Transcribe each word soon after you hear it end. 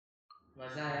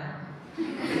मजा आया?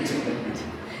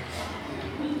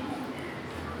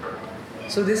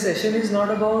 So this session is not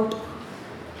about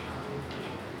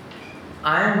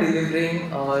I am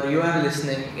delivering or you are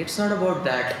listening. It's not about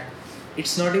that.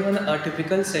 It's not even a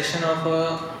typical session of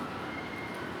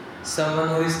someone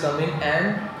who is coming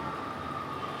and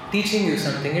teaching you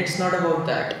something. It's not about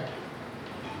that.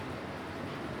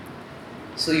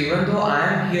 So even though I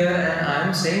am here and I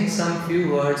am saying some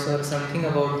few words or something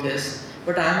about this,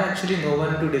 but I am actually no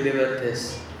one to deliver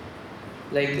this.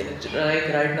 Like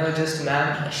right now, just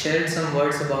ma'am shared some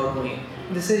words about me.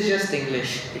 This is just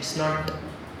English. It's not,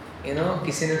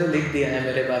 किसी ने तो लिख दिया है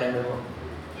मेरे बारे में वो.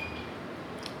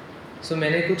 So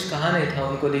मैंने कुछ कहा नहीं था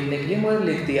उनको लिखने के लिए, मगर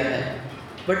लिख दिया है.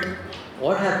 But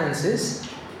what happens is,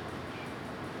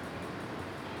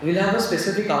 we'll have a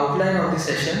specific outline of the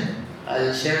session.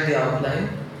 I'll share the outline.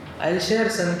 I'll share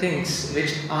some things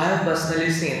which I have personally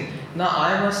seen. Now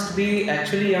I must be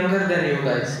actually younger than you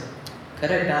guys.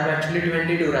 Correct, I'm actually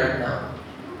 22 right now.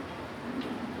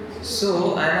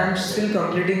 So, and I'm still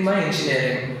completing my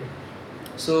engineering.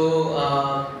 So,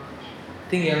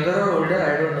 think younger or older,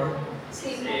 I don't know.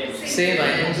 Same,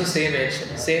 I think so, same age.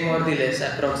 Same or the less,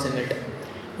 approximate.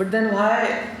 But then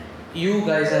why you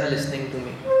guys are listening to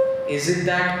me? Is it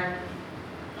that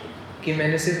कि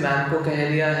मैंने सिर्फ ma'am को कह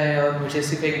लिया है और मुझे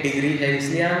सिर्फ एक डिग्री है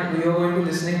इसलिए you are going to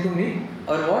listening to me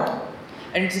or what?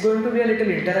 And it's going to be a little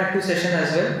interactive session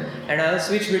as well, and I'll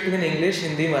switch between English,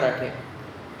 Hindi, Marathi.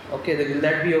 Okay, will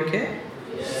that be okay?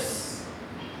 Yes.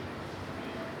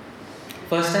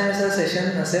 First time ऐसा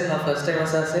session असेल ना, first time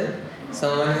ऐसा असेल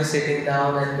someone is sitting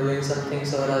down and doing something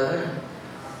or other.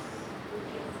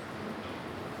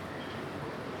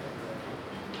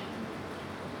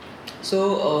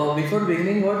 So before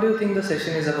beginning, what do you think the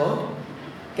session is about?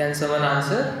 Can someone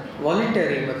answer?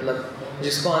 Voluntary मतलब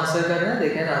जिसको answer करना है they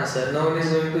can answer. No one is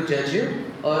going to judge you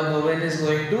or no one is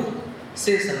going to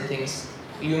say some things.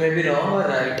 You may be wrong or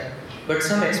right, but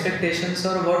some expectations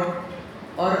or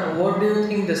what do you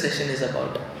think the session is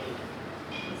about?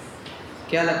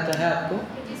 क्या लगता है आपको?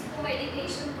 It is for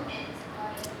meditation purpose,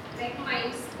 like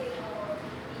mind state or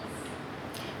peace.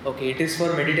 Okay, it is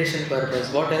for meditation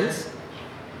purpose. What else?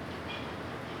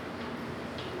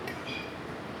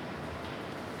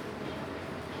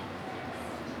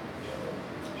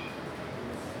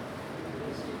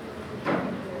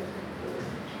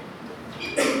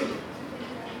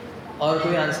 और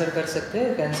कोई answer कर सकते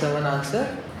हैं? Can someone answer?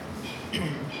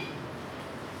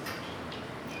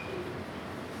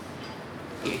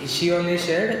 She only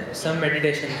shared some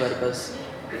meditation purpose.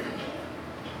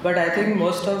 But I think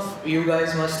most of you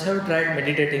guys must have tried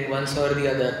meditating once or the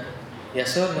other.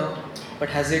 Yes or no? But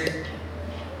has it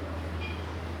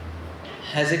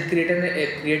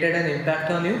created an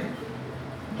impact on you?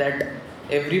 That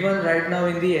everyone right now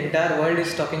in the entire world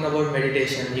is talking about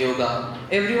meditation, yoga.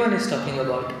 Everyone is talking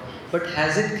about. But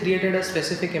has it created a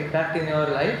specific impact in your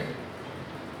life?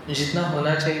 जितना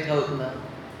होना चाहिए था उतना.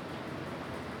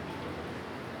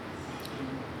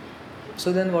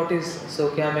 So then what is? So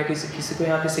क्या मैं किसी को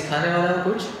यहाँ पे सिखाने वाला हूँ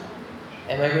कुछ?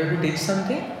 Am I going to teach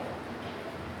something?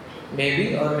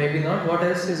 Maybe or maybe not. What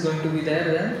else is going to be there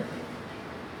then?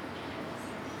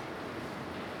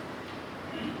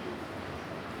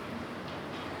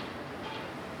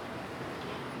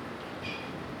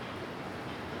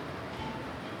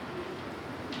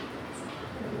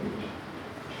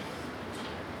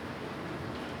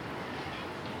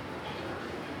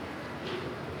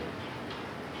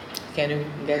 Can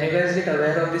you guys get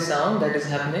aware of the sound that is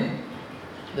happening?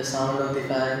 The sound of the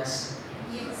fans,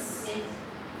 Yes.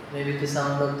 maybe the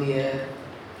sound of the air,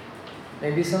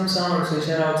 maybe some sounds which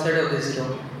are outside of this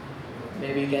room.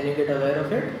 Maybe can you get aware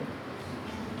of it?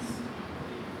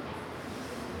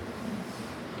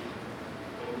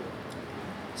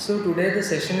 So today the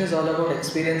session is all about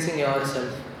experiencing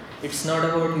yourself. It's not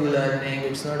about you learning,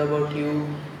 it's not about you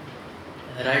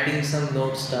writing some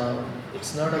notes down.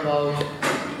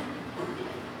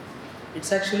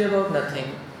 It's actually about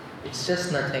nothing. It's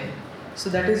just nothing. So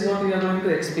that is what we are going to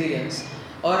experience.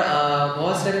 और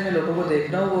बहुत सारे मैं लोगों को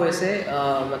देख रहा हूँ वो ऐसे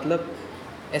मतलब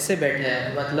ऐसे बैठे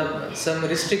हैं, मतलब some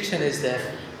restriction is there.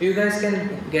 You guys can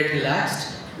get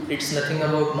relaxed. It's nothing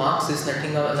about marks. It's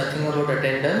nothing about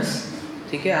attendance.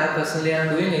 ठीक है? I personally am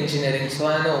doing engineering, so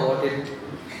I know what it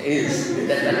is,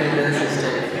 that attendance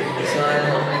system. So I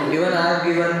know. Even I have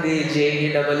given the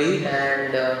JEE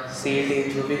and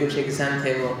CET जो भी कुछ exam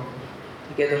थे वो,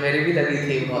 ठीक है, तो मेरी भी लगी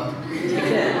थी बहुत, ठीक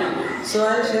है. So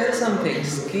I share some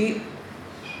things कि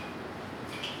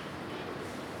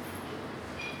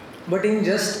but in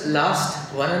just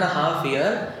last 1.5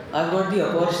 year I got the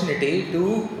opportunity to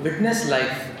witness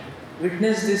life,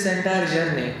 witness this entire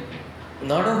journey.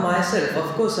 Not of myself.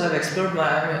 Of course, I've explored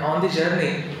I'm on the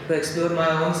journey to explore my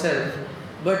own self.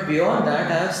 But beyond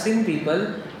that, I have seen people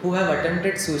who have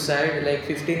attempted suicide, like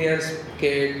 15 years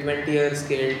kid, 20 years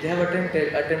kid. They have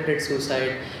attempted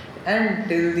suicide, and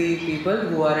till the people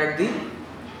who are at the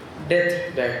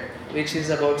deathbed, which is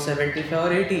about 75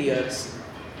 or 80 years.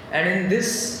 And in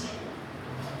this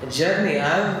journey, I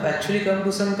have actually come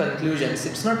to some conclusions.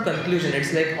 It's not conclusion,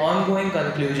 it's like ongoing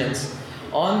conclusions,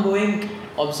 ongoing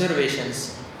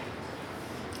observations.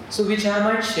 So which I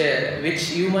might share,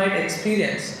 which you might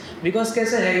experience. Because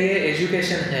कैसे है ये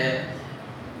education है,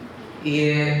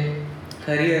 ये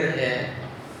career है,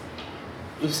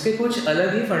 उसके कुछ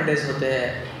अलग ही फंडेस होते हैं.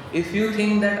 If you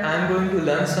think that I am going to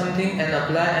learn something and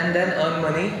apply and then earn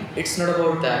money, it's not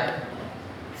about that.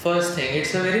 First thing,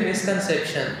 it's a very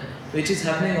misconception which is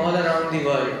happening all around the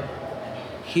world.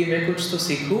 कि मैं कुछ तो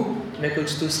सीखूँ, मैं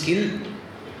कुछ तो skill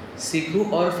सीखूँ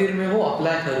और फिर मैं वो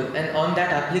अप्लाई करूँ, and on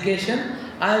that application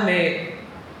I may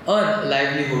earn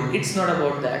livelihood. It's not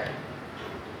about that.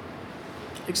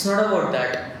 It's not about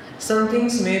that. Some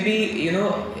things may be,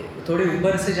 थोड़े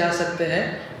ऊपर से जा सकते हैं,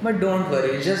 but don't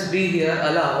worry, just be here,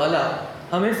 allow.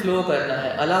 हमें flow करना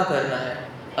है, allow करना है.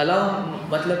 Allow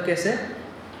मतलब कैसे?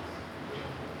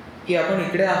 की आपण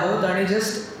इकडे आहोत आणि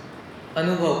जस्ट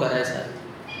अनुभव करायचा आहे,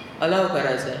 अलाव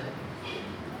करायचा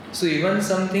आहे. So even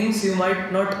some things you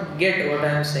might not get what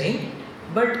I am saying,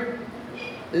 but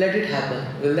let it happen.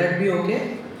 Will that be okay?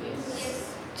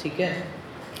 ठीक है.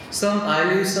 Some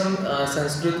I use some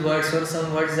Sanskrit words और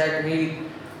सम वर्ड्स दैट वी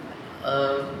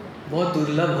बहुत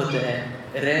दुर्लभ होते हैं,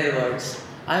 rare words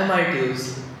I might use,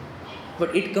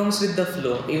 but it comes with the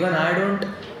flow. Even I don't,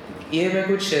 ये मैं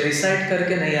कुछ रिसाइट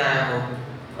करके नहीं आया हूँ.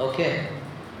 Okay,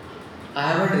 I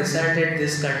haven't recited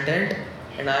this content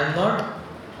and I am not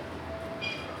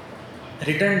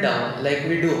written down like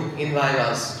we do in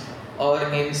vivas or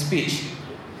in speech,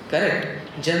 correct?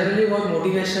 Generally what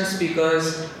motivational speakers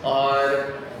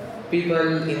or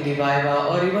people in the viva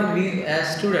or even we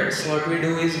as students, what we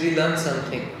do is we learn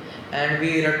something and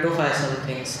we rectify some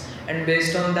things, and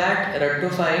based on that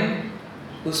rectifying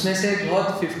उसमें से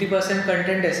बहुत 50%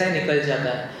 content ऐसा ही निकल जाता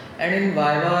है. And in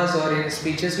vivas or in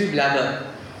speeches we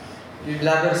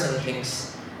blabber some things.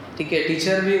 ठीक है,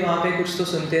 teacher भी वहाँ पे कुछ तो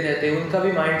सुनते रहते हैं, उनका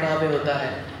भी माइंड कहाँ पे होता है,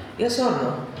 yes or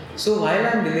no? So while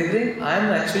I am delivering, I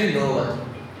am actually no one.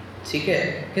 ठीक है,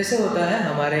 कैसे होता है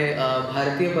हमारे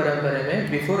भारतीय परंपरा में,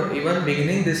 before even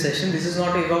beginning this session, this is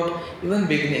not about even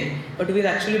beginning, but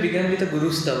we'll actually begin with a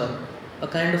guru stavan, a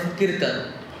kind of a kirtan,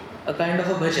 a kind of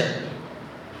a bhajan,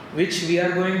 which we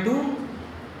are going to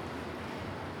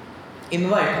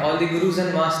invite all the gurus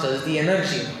and masters, the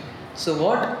energy. So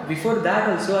what, before that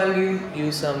also I'll give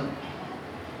you some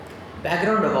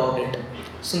background about it.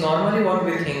 So normally what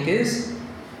we think is,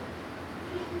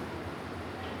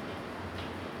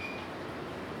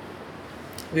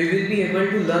 we will be able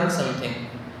to learn something,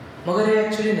 मगर ये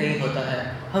actually नहीं होता है,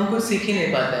 हम कुछ सीख ही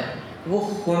नहीं पाते हैं, वो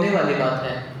होने वाली बात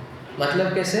है.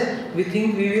 मतलब कैसे, we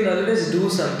think we will always do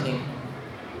something,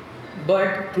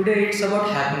 but today it's about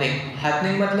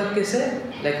happening मतलब कैसे,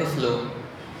 like a flow.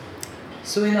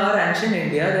 So in our ancient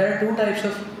India there are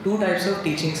two types of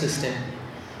teaching system.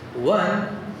 One,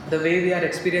 the way we are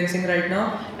experiencing right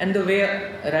now, and the way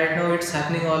right now it's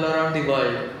happening all around the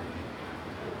world.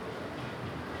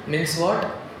 Means what?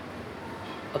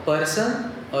 A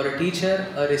person or a teacher,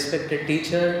 a respected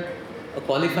teacher, a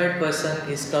qualified person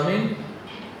is coming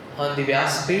on the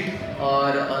Vyasapit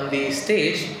or on the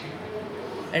stage,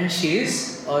 and she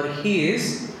is or he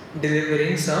is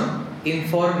delivering some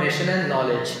information and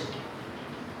knowledge.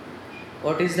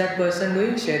 What is that person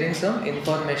doing? Sharing some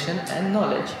information and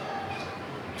knowledge.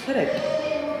 Correct.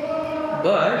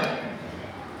 But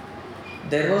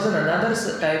there was another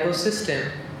type of system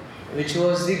which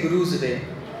was the Guru's way,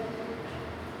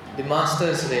 the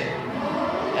Master's way.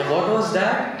 And what was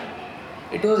that?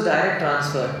 It was direct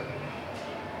transfer.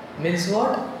 Means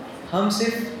what? हम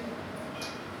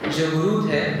सिर्फ जो गुरु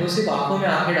थे वो सिर्फ आंखों में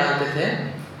आंखें डालते थे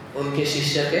उनके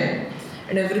शिष्य के,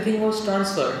 and everything was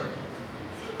transferred.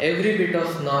 Every bit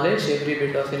of knowledge, every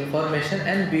bit of information,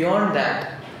 and beyond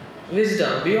that,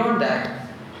 wisdom, beyond that,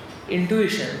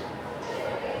 intuition,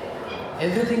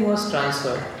 everything was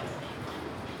transferred.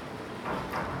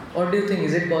 What do you think?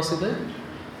 Is it possible?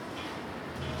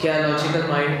 क्या लॉजिकल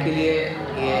माइंड के लिए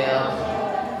ये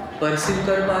आप perceive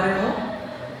कर पा रहे हो?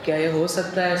 क्या ये हो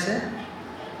सकता है ऐसे?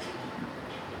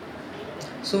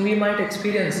 So we might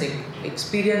experience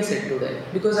it today,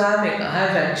 because I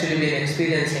have actually been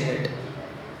experiencing it.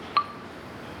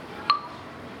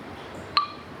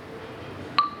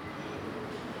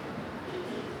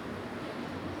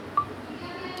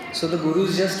 So the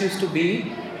gurus just used to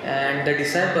be and the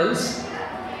disciples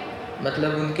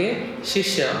मतलब उनके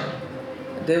शिष्य,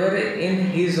 they were in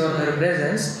his or her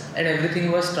presence and everything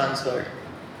was transferred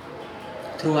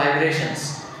through vibrations,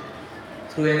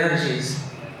 through energies.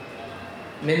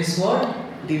 Means what?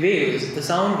 The waves, the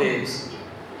sound waves.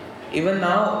 Even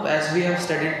now, as we have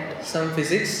studied some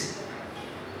physics,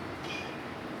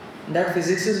 that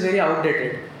physics is very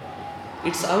outdated.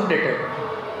 It's outdated.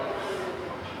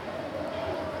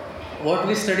 What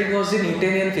we studied was the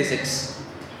Newtonian physics,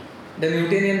 the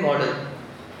Newtonian model.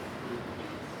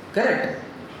 Correct?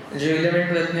 जो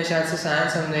 11th-12th में शायद से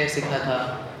science हमने सीखा था,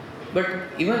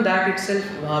 but even that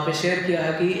itself वहाँ पे share किया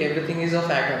है कि everything is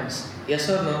of atoms. Yes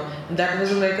और no? That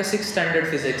was like a 6th standard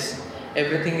physics.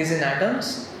 Everything is in atoms,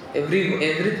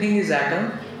 everything is atom,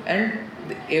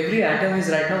 and every atom is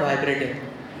right now vibrating.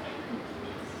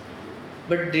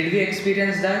 But did we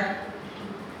experience that?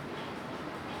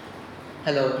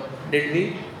 Hello, did we?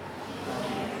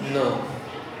 No.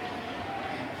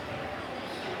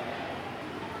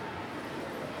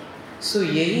 सो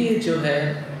यही जो है,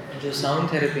 जो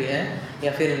sound therapy है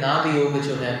या फिर नाद योग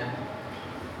जो है,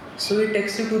 so it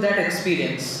takes you to that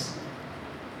experience.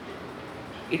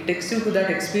 It takes you to that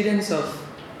experience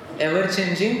of ever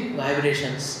changing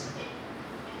vibrations,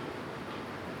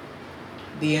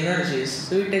 the energies.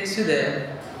 So it takes you there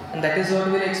and that is what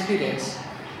will experience.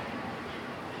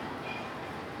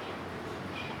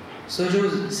 So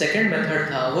जो second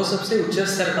method था वो सबसे उच्च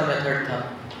स्तर का method था.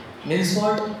 Means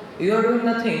what? You are doing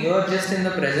nothing. You are just in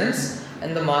the presence,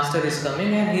 and the master is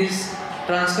coming and he is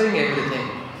transferring everything.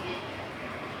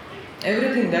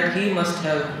 Everything that he must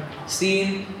have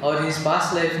seen or his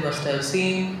past life must have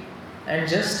seen,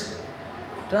 and just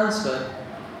transfer.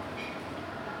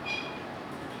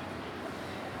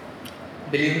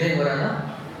 Believe नहीं हो रहा ना?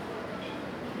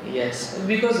 Yes,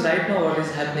 because right now what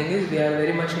is happening is we are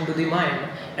very much into the mind,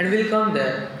 and we'll come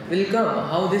there. We'll come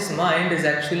how this mind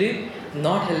is actually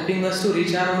not helping us to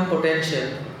reach our own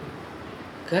potential.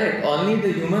 Correct? Only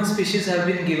the human species have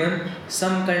been given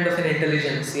some kind of an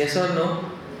intelligence, yes or no?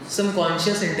 Some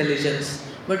conscious intelligence,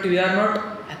 but we are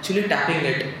not actually tapping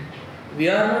it. We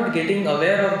are not getting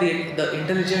aware of the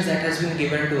intelligence that has been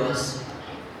given to us.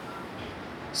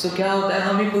 So क्या होता है,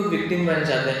 हम ही खुद victim बन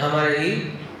जाते हैं हमारे ही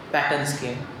patterns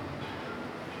के.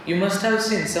 You must have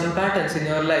seen some patterns in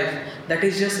your life that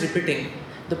is just repeating.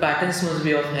 The patterns must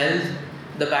be of health.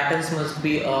 The patterns must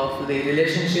be of the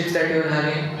relationships that you are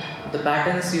having. The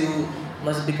patterns you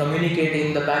must be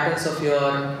communicating. The patterns of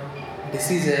your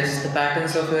diseases. The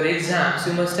patterns of your exams.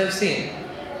 You must have seen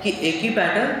कि एक ही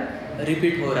pattern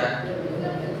repeat हो रहा है.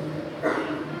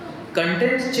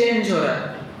 Content change हो रहा है.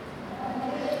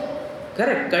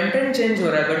 Correct? Content change हो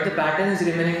रहा है, but the pattern is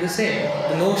remaining the same.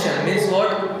 The notion means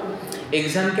what?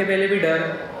 Exam के पहले भी डर,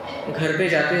 घर पे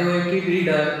जाते हुए की भी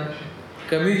डर,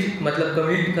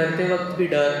 कम्यूट करते वक्त भी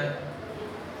डर.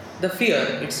 The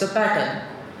fear, it's a pattern.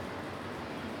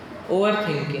 Over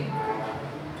thinking,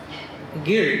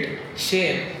 guilt,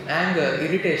 shame, anger,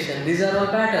 irritation, these are all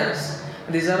patterns,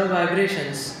 these are all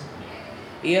vibrations.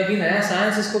 ये अभी नया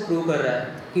साइंस इसको प्रूव कर रहा है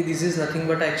कि this is nothing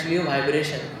but actually a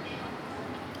vibration.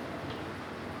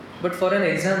 But for an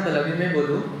example अभी मैं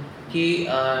बोलूँ कि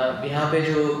यहाँ पे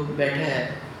जो बैठे हैं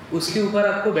उसके ऊपर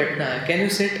आपको बैठना है. Can you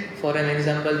sit? For an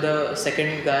example the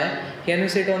second guy, can you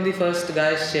sit on the first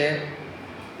guy's chair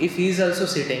if he is also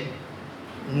sitting?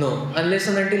 No, unless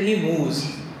and until he moves.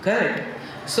 Correct?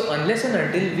 So unless and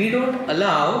until we don't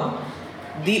allow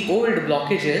the old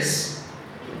blockages,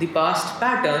 the past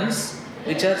patterns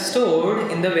which are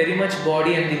stored in the very much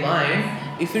body and the mind,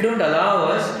 if we don't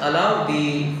allow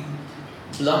the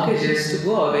blockages to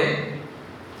go away,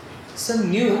 some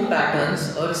new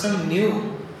patterns or some new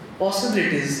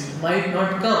possibilities might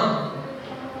not come.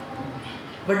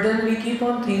 But then we keep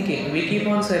on thinking, we keep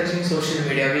on searching social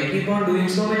media, we keep on doing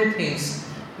so many things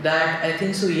that I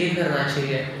think so ये करना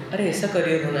चाहिए, अरे ऐसा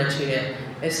career होना चाहिए,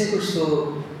 ऐसे कुछ तो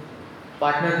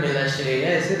पार्टनर मिलना चाहिए, या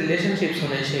ऐसे रिलेशनशिप्स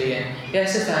होने चाहिए, या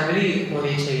ऐसे फैमिली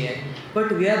होनी चाहिए.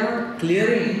 But we are not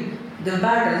clearing the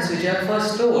patterns which are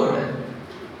first stored.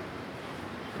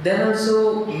 Then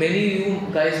also many you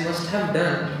guys must have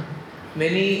done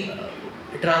many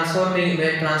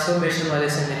transformation वाले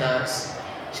सेमिनार्स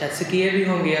शायद से किए भी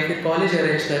होंगे या फिर कॉलेज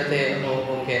अरेंज करते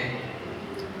होंगे.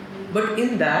 But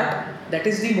in that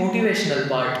is the motivational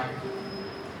part.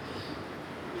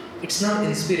 It's not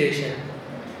inspiration.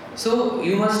 So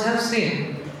you must have seen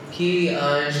कि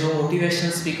जो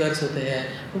मोटिवेशनल स्पीकर्स होते हैं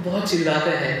वो बहुत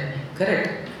चिल्लाते हैं.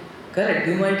 Correct.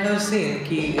 You might have seen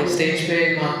कि स्टेज पे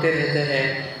भागते रहते हैं,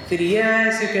 फिर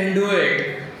yes you can do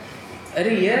it.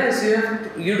 अरे yes,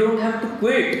 you don't have to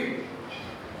quit.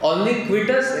 Only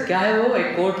quitters, क्या है वो,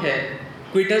 एक कोट है,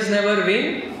 quitters never win,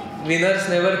 winners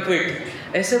never quit,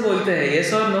 ऐसे बोलते हैं.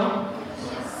 यस और नो?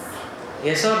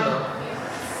 यस और no?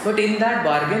 But in that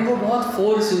bargain वो बहुत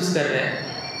फोर्स यूज कर रहे हैं,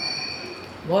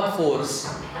 बहुत फोर्स,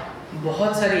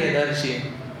 बहुत सारी एनर्जी.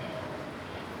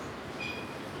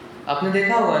 आपने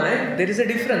देखा होगा ना, there is a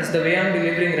difference the way I am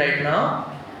delivering right now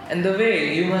and the way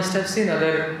you must have seen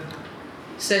other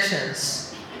sessions.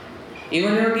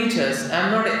 Even your teachers, I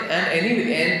am not, and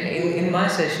in my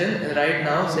session right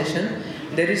now session,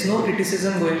 there is no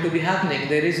criticism going to be happening.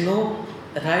 There is no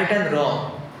right and wrong.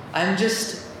 I am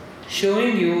just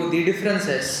showing you the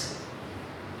differences,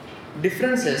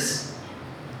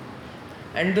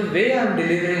 and the way I am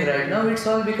delivering right now, it's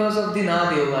all because of the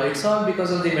Nad Yoga. It's all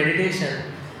because of the meditation.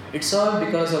 It's all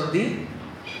because of the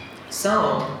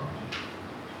sound.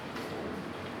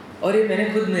 और ये मैंने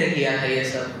खुद नहीं किया है, ये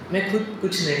सब मैं खुद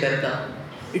कुछ नहीं करता.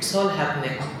 It's all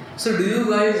happening. So do you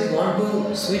guys want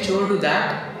to switch over to that?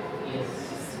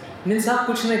 Means आप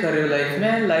कुछ नहीं कर रहे हो लाइफ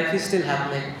में, लाइफ इज स्टिल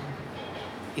हैपनिंग.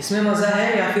 इसमें मज़ा है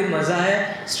या फिर मज़ा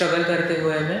है स्ट्रगल करते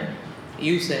हुए में?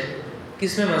 यू से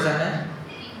किस में मज़ा है?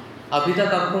 अभी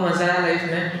तक आपको मज़ा आया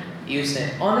लाइफ में? You say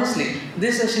honestly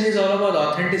this session is all about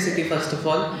authenticity. First of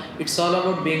all it's all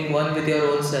about being one with your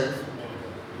own self.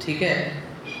 ठीक है,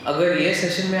 अगर ये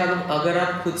सेशन में अगर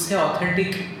आप खुद से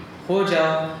ऑथेंटिक हो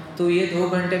जाओ तो ये 2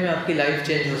 घंटे में आपकी लाइफ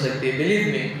चेंज हो सकती है. Believe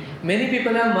me, many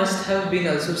people must have been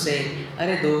also saying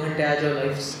अरे 2 घंटे आ जाओ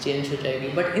लाइफ चेंज हो जाएगी.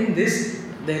 But in this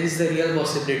there is the real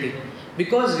possibility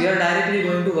because we are directly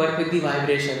going to work with the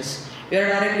vibrations. We are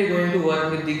directly going to work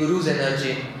with the guru's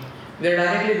energy. We are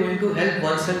directly going to help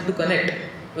one self to connect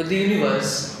with the universe.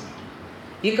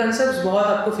 ये concept बहुत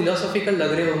आपको philosophical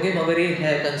लग रहे होंगे, मगर ये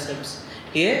है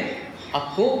concept, ये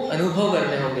आपको अनुभव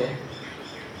करने होंगे.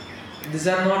 These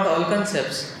are not all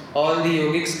concepts. All the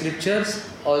yogic scriptures,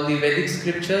 all the Vedic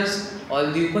scriptures, all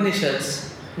the Upanishads,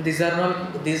 these are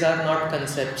not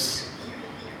concepts.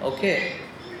 Okay?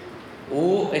 वो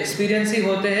एक्सपीरियंस ही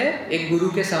होते हैं एक गुरु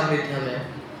के सानिध्य में,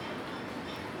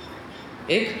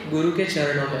 एक गुरु के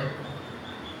चरणों में.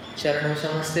 चरणों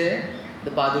समझते हैं, द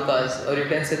पादुकास, और you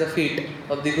can say the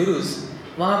feet of the guru's.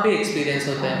 वहाँ पे एक्सपीरियंस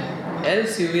होता है.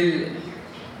 Else you will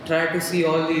try to see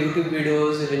all the YouTube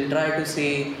videos, you will try to see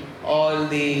all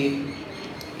the,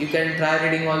 you can try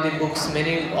reading all the books.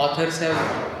 Many authors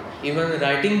have even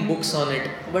writing books on it,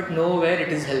 but nowhere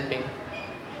it is helping.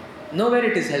 Nowhere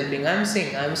it is helping. I'm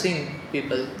seeing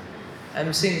people,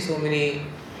 I'm seeing so many,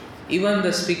 even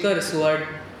the speakers who are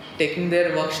taking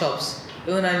their workshops,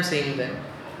 even I'm seeing them.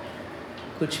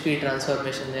 कुछ भी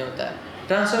transformation नहीं होता है.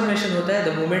 Transformation होता है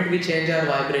the moment we change our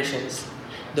vibrations.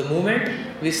 The moment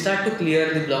we start to clear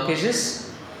the blockages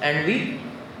and we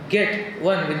get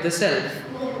one with the self.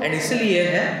 And इसलिए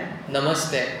है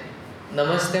नमस्ते.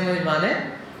 नमस्ते में माने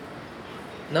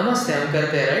नमस्ते हम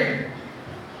करते हैं, right?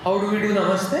 How do we do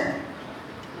namaste?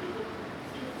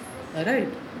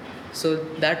 Right. So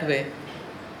that way.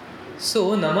 So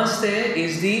namaste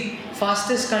is the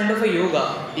fastest kind of a yoga.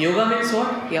 Yoga means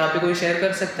what? यहाँ पे कोई शेयर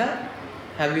कर सकता है?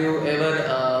 Have you ever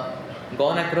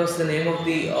gone across the name of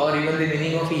the or even the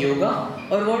meaning of yoga?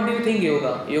 Or what do you think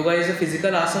yoga? Yoga is a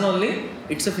physical asana only?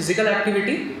 It's a physical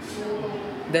activity?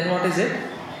 Then what is it?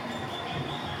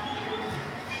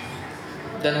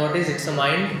 Then what is it?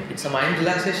 It's a mind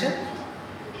relaxation?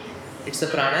 It's a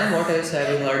pranayama. What else have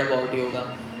you heard about yoga?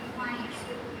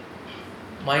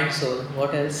 Mind, soul.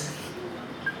 What else?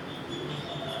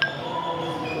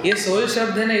 ये soul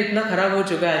शब्द है ना, इतना खराब हो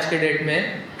चुका है आज के डेट में.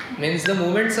 Means the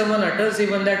moment someone utters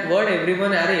even that word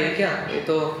everyone, अरे ये क्या, ये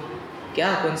तो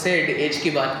क्या, कौन से एज की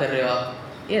बात कर रहे हो आप,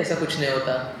 ये ऐसा कुछ नहीं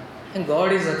होता.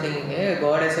 गॉड इज नथिंग,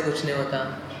 गॉड ऐसा कुछ नहीं होता.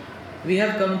 We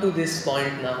have come to this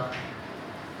point now,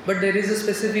 but there is a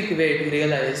specific way to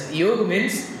realize. Yoga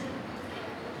means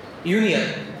union.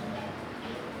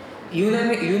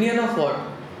 Union of what?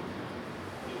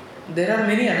 There are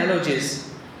many analogies.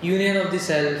 Union of the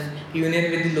self, union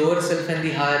with the lower self and the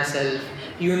higher self,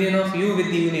 union of you with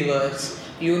the universe,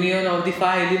 union of the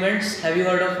 5 elements. Have you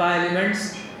heard of 5 elements?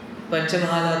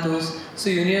 Panchamahadhatus.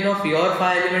 So union of your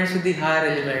 5 elements with the higher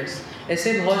elements.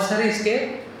 ऐसे बहुत सारे इसके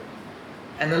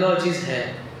analogies हैं,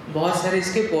 बहुत सारे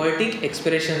इसके poetic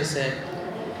expressions हैं.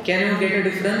 Can you get a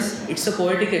difference? It's a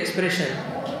poetic expression,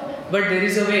 but there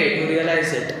is a way to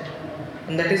realize it,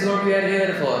 and that is what we are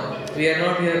here for. We are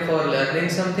not here for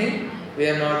learning something. We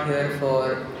are not here for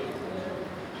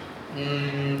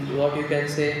what you can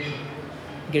say,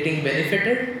 getting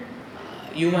benefited.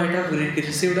 You might have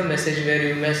received a message where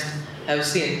you must have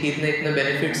seen कि इतने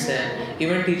benefits हैं.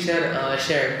 Even teacher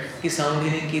shared कि sound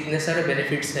healing के इतने सारे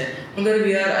benefits हैं. मगर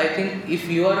we are, I think if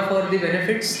you are for the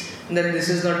benefits, then this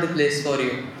is not the place for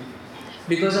you.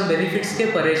 Because हम बेनिफिट्स के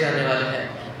परे जाने वाले हैं.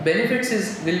 Benefits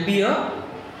is will be a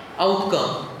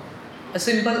outcome, a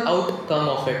simple outcome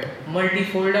of it,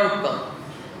 multifold outcome.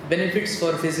 Benefits for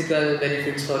physical,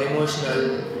 benefits for emotional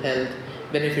health,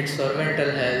 benefits for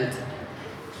mental health.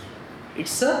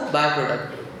 It's a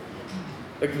byproduct.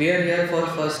 But we are here for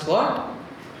first what?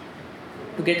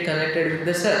 To get connected with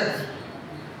the self.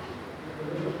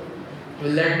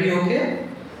 Will that be okay?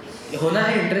 होना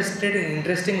है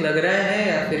interesting लग रहा है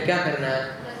या फिर क्या करना है?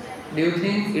 Do you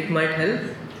think it might help?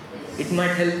 It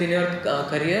might help in your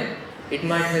career. It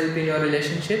might help in your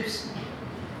relationships.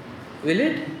 Will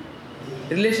it?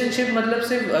 Relationship मतलब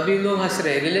सिर्फ अभी लोग हंस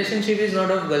रहे हैं. Relationship is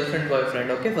not of girlfriend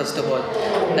boyfriend. Okay, first of all,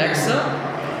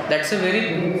 that's a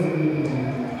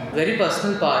very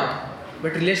personal part.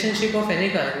 But relationship of any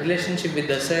kind, relationship with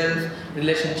the self,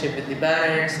 relationship with the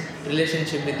parents,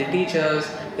 relationship with the teachers,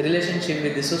 relationship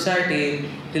with the society,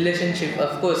 relationship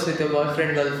of course with your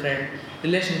boyfriend, girlfriend,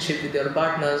 relationship with your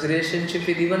partners, relationship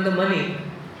with even the money.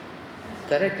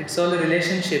 Correct? It's all a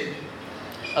relationship.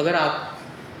 अगर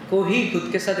आपको ही खुद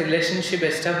के साथ relationship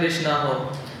establish ना हो,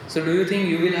 so do you think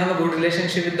you will have a good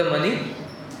relationship with the money?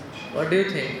 What do you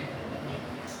think?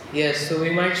 Yes, so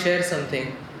we might share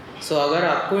something. So अगर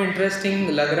आपको interesting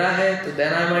लग रहा है तो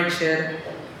then I might share,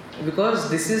 because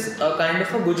this is a kind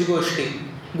of a Guji Goshti.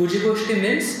 Guji Goshti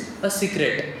means a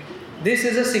secret. This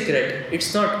is a secret.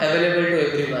 It's not available to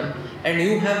everyone. And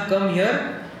you have come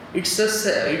here. It's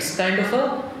kind of a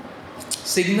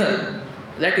signal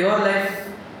that your life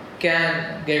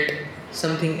can get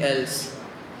something else.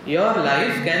 Your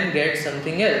life can get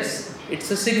something else. It's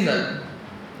a signal.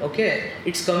 Okay?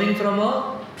 It's coming from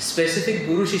a specific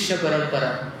Guru Shishya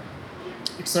Parampara.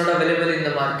 It's not available in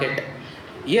the market.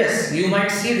 Yes, you might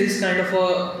see this kind of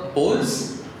a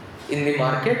bowls in the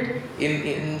market,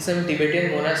 in some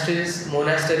Tibetan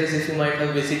monasteries if you might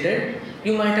have visited,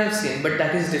 you might have seen, but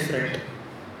that is different.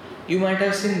 You might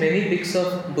have seen many pics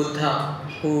of Buddha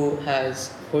who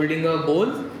has holding a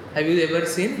bowl. Have you ever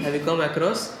seen? Have you come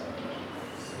across?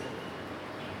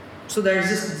 So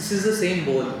this is the same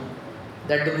bowl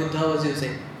that the Buddha was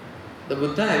using. The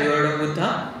Buddha, have you heard of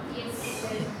Buddha? Yes.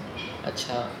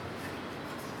 Acha.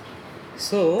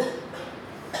 So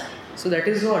that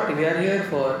is what we are here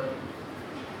for.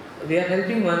 We are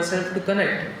helping oneself to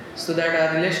connect so that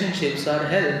our relationships, our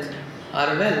health,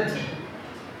 our wealth,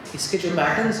 इसके जो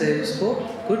patterns है उसको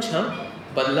कुछ हम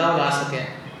बदलाव ला सकें.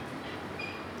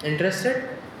 Interested?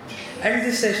 And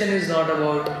this session is not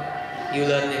about you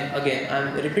learning. Again, I am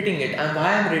repeating it. And why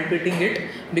I am repeating it?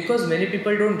 Because many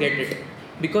people don't get it.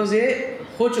 Because ये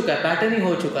हो चुका है, पैटर्न ही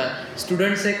हो चुका है.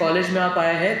 स्टूडेंट्स से कॉलेज में आप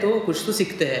आए हैं तो कुछ तो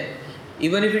सीखते हैं.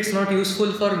 Even if it's not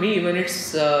useful for me, even it's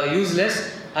useless,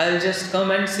 I'll just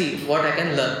come and see what I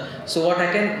can learn. So what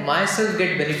I can myself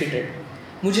get benefited.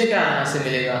 मुझे क्या यहाँ से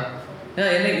मिलेगा?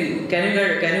 Can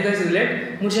you guys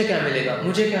relate? मुझे क्या मिलेगा?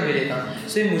 मुझे क्या मिलेगा?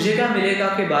 So ये मुझे क्या मिलेगा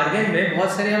के बार्गेन में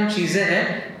बहुत सारे हम चीज़ें हैं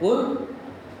वो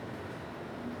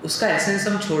उसका एसेंस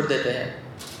हम छोड़ देते हैं.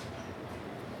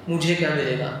 मुझे क्या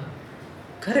मिलेगा?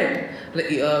 Correct.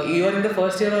 You are in the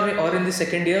first year or in the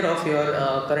second year of your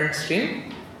current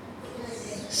stream.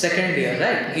 Second year,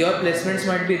 right? Your placements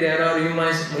might be there, or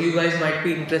you guys might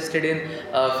be interested in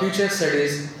future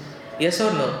studies. Yes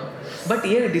or no? But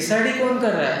ये decide ही कौन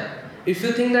कर रहा है? If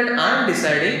you think that I am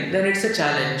deciding, then it's a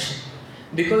challenge.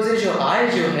 Because ये जो I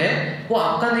जो है वो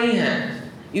आपका नहीं है.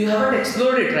 You haven't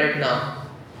explored it right now.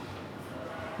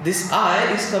 This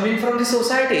I is coming from the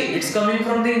society. It's coming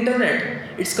from the internet.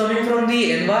 It's coming from the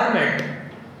environment.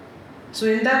 So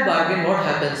in that bargain, what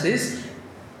happens is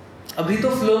अभी तो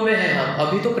flow में है हम,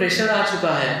 अभी तो pressure आ चुका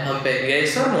है हम पे.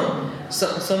 Yes or no?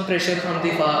 Some pressure from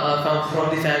the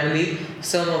family,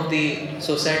 some of the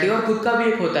society, और खुद का भी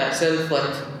एक होता है self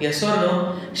worth. Yes or no?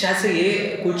 शायद से ये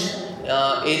कुछ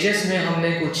एजेस में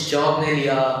हमने कुछ जॉब नहीं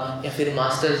लिया, या फिर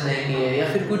मास्टर्स नहीं किए, या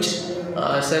फिर कुछ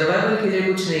सर्वाइवल के लिए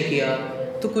कुछ नहीं किया,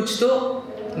 तो कुछ तो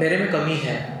मेरे में कमी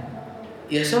है.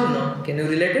 Yes or no? Can you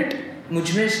relate it?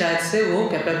 मुझ में शायद से वो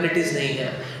कैपेबिलिटीज़ नहीं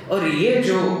है. और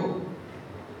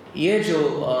ये जो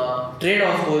ट्रेड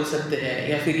ऑफ बोल सकते हैं,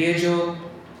 या फिर ये जो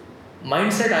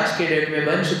माइंडसेट आज के डेट में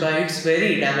बन चुका है, it's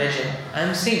very damaging. I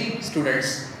am seeing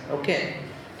students, okay,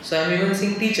 so I am even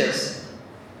seeing teachers,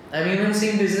 I am even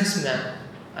seeing businessman,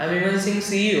 I am even seeing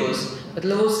CEOs.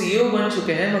 मतलब वो सीईओ बन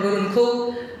चुके हैं मगर उनको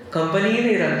कंपनी ही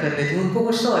नहीं रन करनी थी, उनको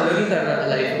कुछ तो अलग ही करना था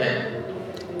लाइफ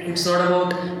में. It's not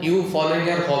about you following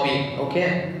your hobby. Okay,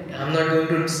 I am not going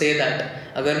to say that.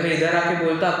 अगर मैं इधर आके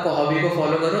बोलता आपको हॉबी को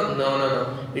फॉलो करो,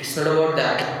 no, it's not about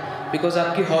that. Because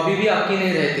आपकी हॉबी भी आपकी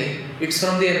नहीं रहती, it's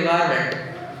from the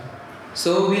environment.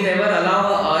 So we never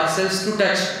allow ourselves to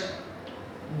touch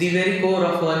the very core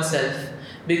of one self.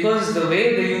 because the way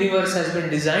the universe has been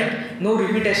designed, no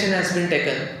repetition has been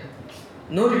taken.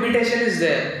 No repetition is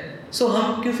there. So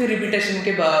हम क्यों फिर repetition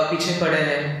के पीछे पड़े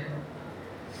हैं?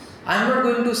 I'm not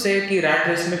going to say कि rat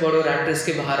race में पढ़ो, rat race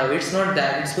के बाहर आओ. It's not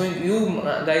that. It's going. You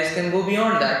guys can go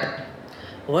beyond that.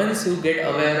 Once you get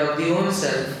aware of the own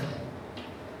self,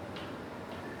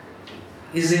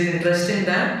 is it interesting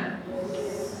that?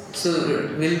 So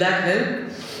will that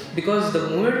help? Because the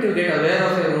moment you get aware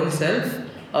of your own self,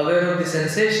 aware of the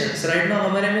sensations. Right now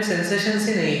हमारे में sensations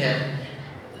ही नहीं है.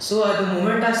 So at the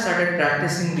moment I started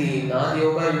practicing the Nad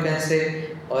Yoga, you can say,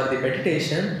 or the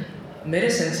meditation, मेरे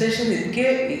sensation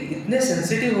इतने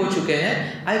sensitive हो चुके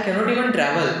हैं, I cannot even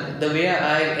travel the way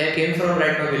I came from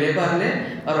right now Vile Parle,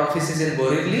 our office is in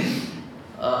Borivali.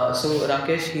 So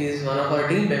Rakesh, he is one of our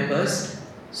team members.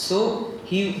 So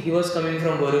he was coming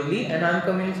from Borivali and I'm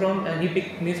coming from, and he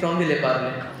picked me from Vile Parle.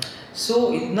 सो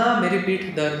इतना मेरी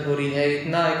पीठ दर्द हो रही है,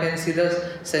 इतना I can see the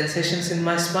sensations in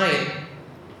my spine.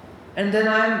 And then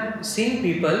I am seeing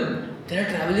people, they are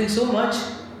travelling so much.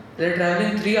 They're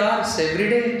traveling 3 hours every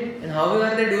day, and how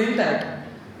are they doing that?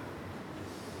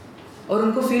 और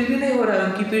उनको फील भी नहीं हो रहा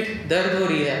उनकी पीठ दर्द हो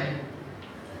रही है,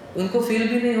 उनको फील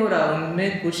भी नहीं हो रहा.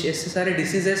 उनमें कुछ ऐसे सारे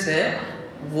डिसीजेस है,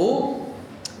 वो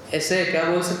ऐसे क्या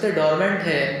बोल सकते हैं, डॉर्मेंट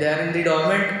है. They are in the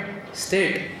dormant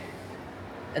state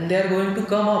and they are going to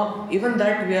come up. Even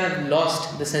that we are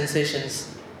lost the sensations.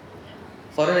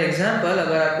 For an example,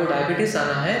 अगर आपको डायबिटीज़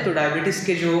आना है तो डायबिटीज़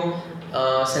के जो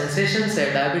सेंसेशंस है,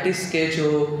 डायबिटीज़ के जो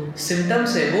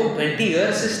सिम्टम्स है, वो 20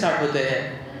 ईयर्स से स्टार्ट होते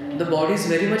हैं. The body is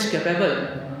very much capable,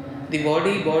 the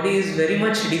body is very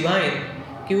much divine,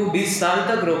 कि वो 20 साल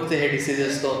तक रोकते हैं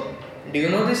डिसीजेस को. Do you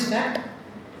know this fact?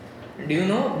 Do you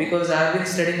know? Because I have been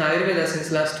studying Ayurveda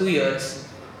since last 2 years.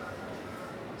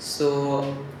 So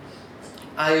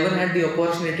I even had the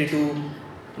opportunity to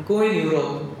go in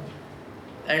Europe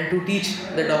and to teach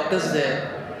the doctors there,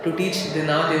 to teach the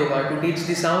Nad Yoga, to teach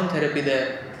the sound therapy there,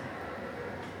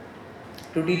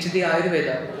 to teach the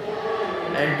Ayurveda,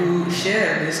 and to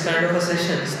share this kind of a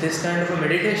sessions, this kind of a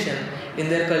meditation in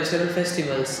their cultural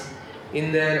festivals,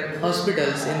 in their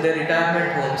hospitals, in their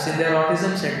retirement homes, in their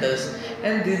autism centers.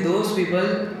 And those people,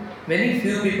 many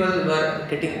few people were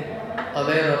getting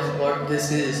aware of what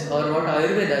this is or what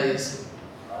Ayurveda is.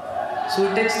 So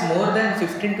it takes more than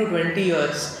 15 to 20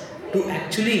 years to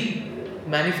actually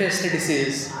manifest a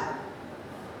disease.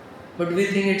 But we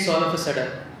think it's all of a sudden.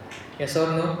 Yes or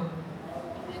no?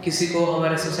 किसी को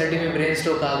हमारे society में brain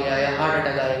stroke आ गया या heart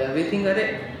attack आएगा, we think अरे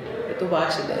ये तो बात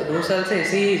 2 साल से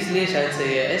ऐसे ही, इसलिए शायद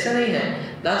सही है. ऐसा नहीं है.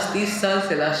 लास्ट 30 साल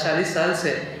से, लास्ट 40 साल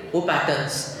से वो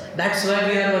patterns, that's why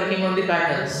we are working on the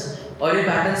patterns. और ये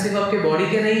पैटर्न सिर्फ आपके बॉडी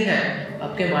के नहीं हैं,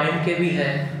 आपके माइंड के भी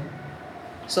हैं.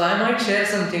 सो I might share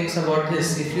some things about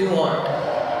this if you want,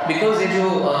 because ये जो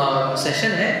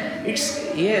सेशन है,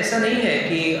 ये ऐसा नहीं है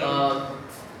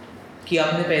कि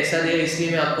आपने पैसा दिया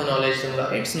इसलिए मैं आपको नॉलेज दूंगा.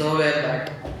 It's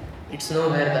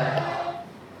nowhere that.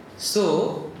 सो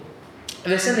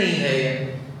वैसे नहीं है ये.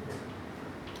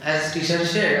 As teacher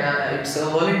shared, it's a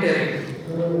volunteering.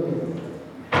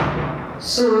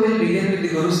 So will begin with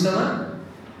the गुरु स्तवन.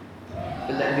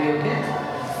 Will that be okay?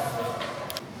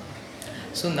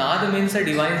 So Nad means a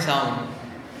divine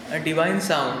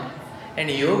sound, and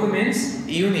Yoga means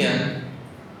union.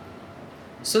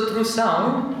 So through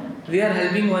sound, we are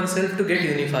helping oneself to get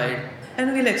unified,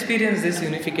 and we'll experience this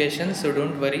unification. So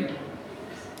don't worry.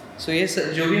 So ये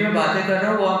जो भी मैं बातें कर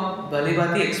रहा हूँ, वो आप भली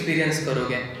भांति एक्सपीरियंस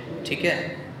करोगे, ठीक है?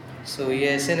 So ये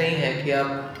ऐसे नहीं है कि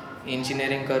आप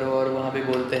इंजीनियरिंग करो और वहाँ पे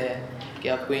बोलते हैं कि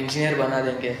आपको इंजीनियर बना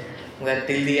देंगे. Well,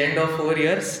 till the end of 4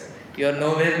 years, you are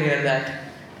nowhere near that.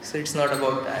 So it's not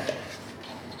about that.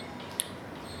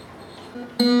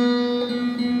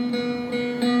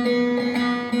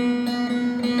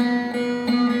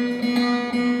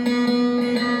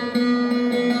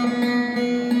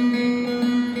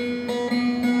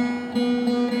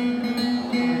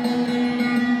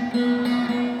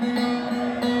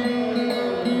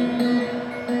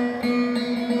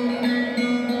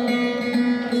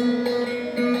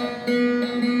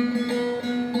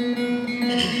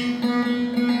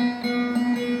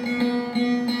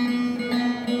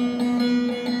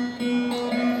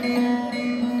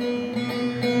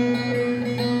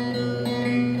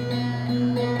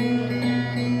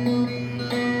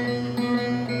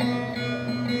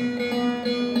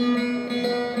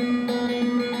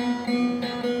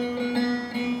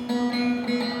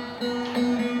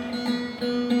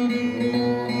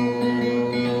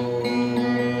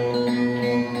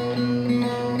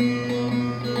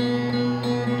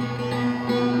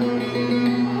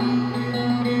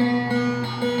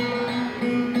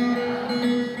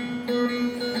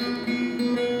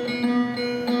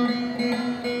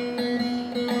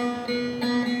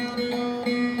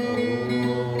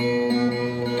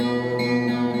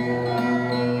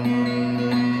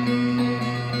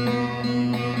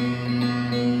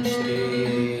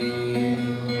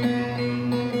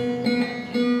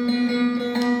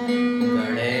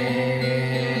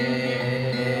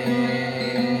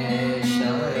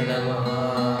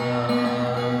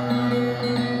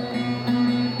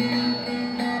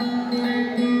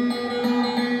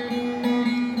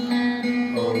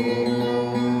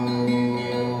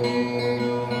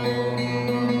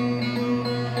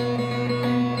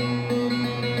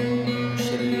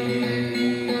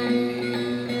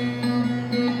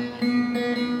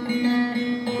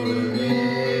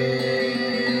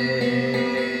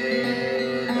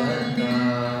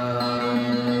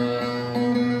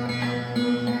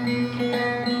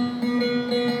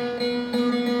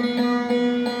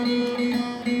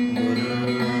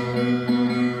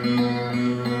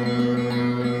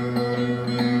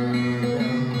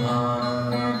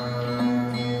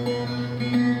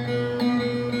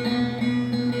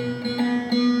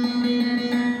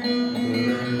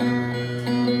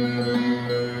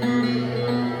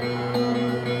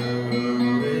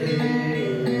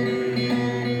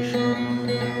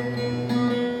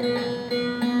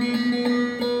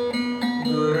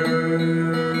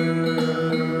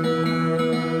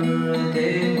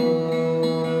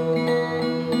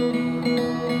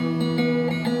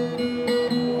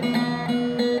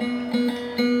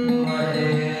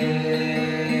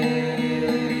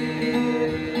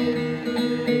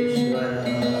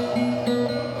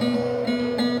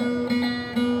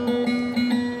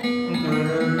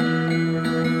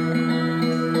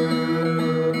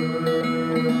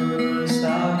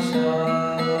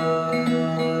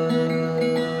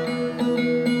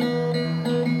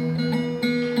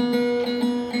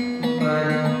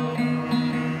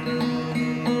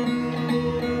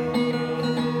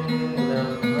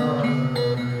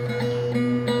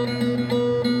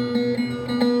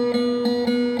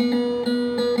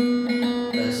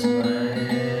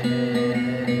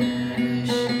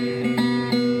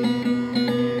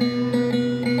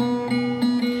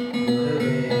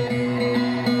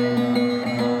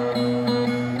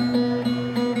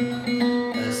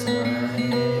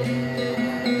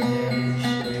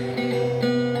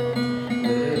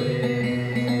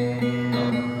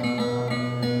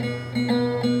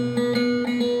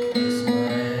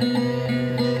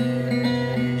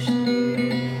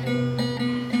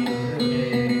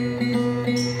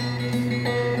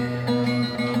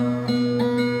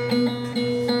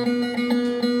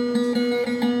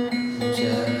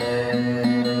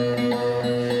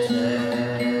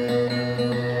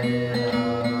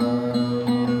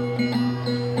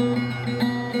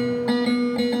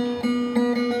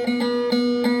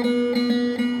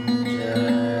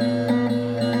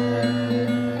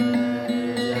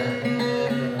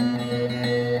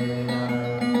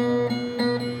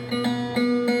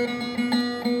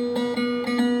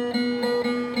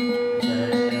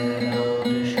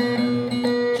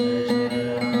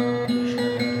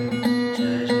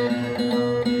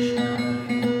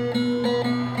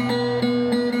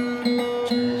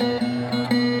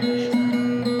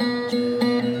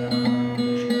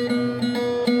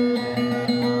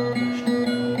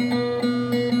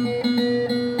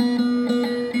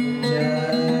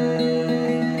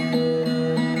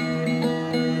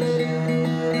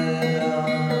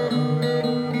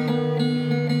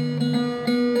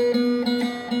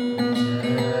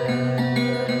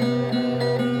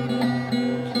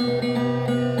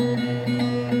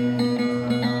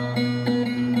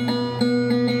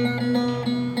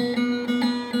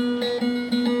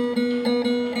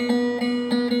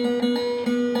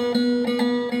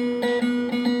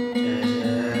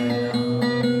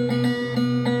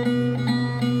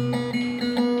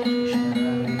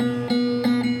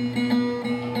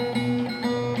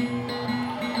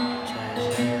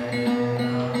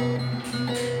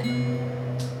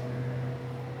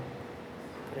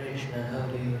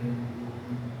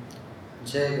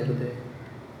 जय गुरुदेव।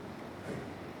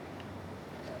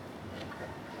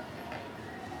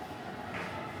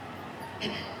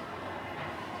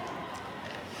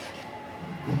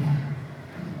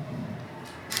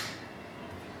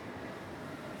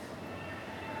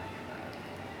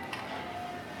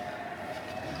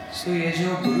 ये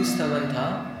जो गुरु स्तवन था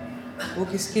वो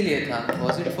किसके लिए था?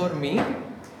 वॉज इट फॉर मी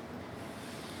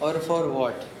और for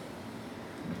what?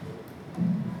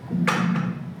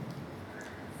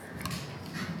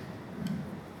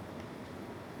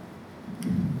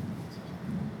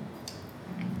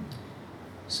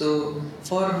 So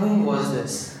for whom was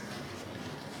this?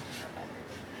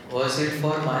 Was it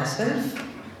for myself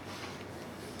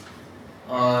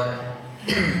or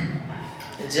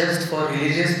just for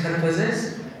religious purposes?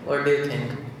 What do you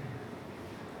think?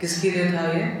 किसके लिए था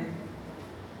ये?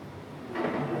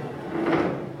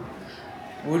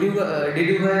 Did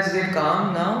you guys get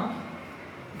calm now?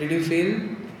 Did you feel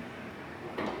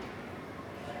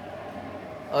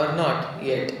or not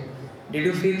yet? Did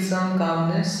you feel some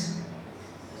calmness?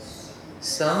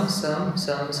 Some.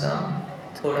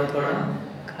 थोड़ा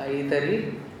खाई तरी.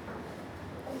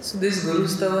 So this Guru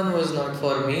Stavan was not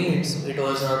for me, it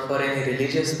was not for any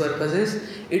religious purposes,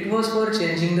 it was for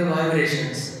changing the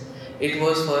vibrations. It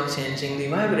was for changing the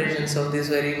vibrations of this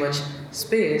very much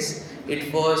space.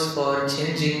 It was for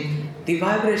changing the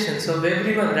vibrations of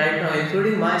everyone right now,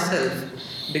 including myself.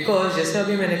 Because जैसे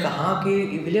अभी मैंने कहा कि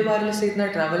विले वाले से इतना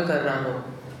travel कर रहा हूँ.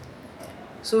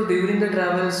 So during the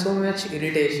travel so much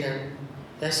irritation.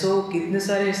 So कितने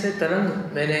सारे ऐसे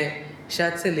तरंग मैंने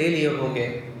शायद से ले लिए होंगे.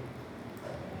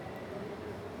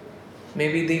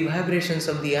 Maybe the vibrations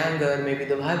of the anger, maybe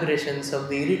the vibrations of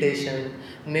the irritation,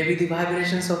 maybe the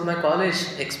vibrations of my college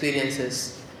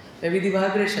experiences, maybe the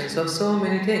vibrations of so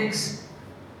many things.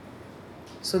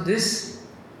 So this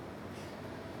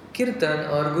kirtan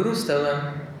or Guru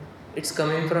Stavan, it's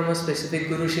coming from a specific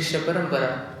Guru Shishya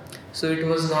Parampara. So it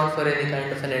was not for any kind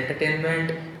of an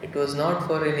entertainment, it was not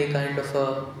for any kind of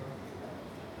a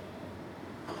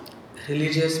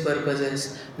religious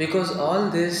purposes, because all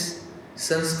this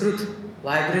Sanskrit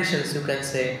vibrations, you can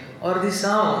say, or the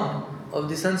sound of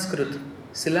the Sanskrit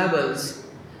syllables,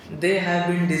 they have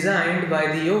been designed by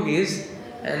the yogis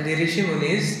and the rishi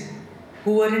munis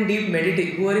who were in a deep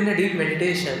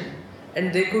meditation,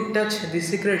 and they could touch the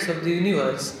secrets of the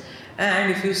universe.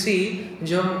 And if you see,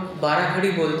 जो हम 12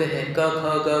 खड़ी बोलते हैं, क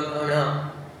ख ग घ ण,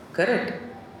 correct?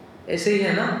 ऐसे ही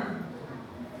है ना?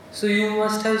 So you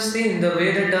must have seen the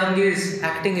way the tongue is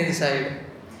acting inside.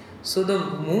 So the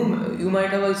you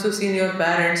might have also seen your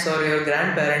parents or your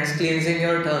grandparents cleansing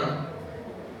your tongue.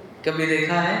 कभी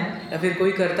देखा है या फिर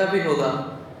कोई करता भी होगा.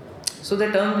 So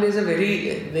the tongue plays a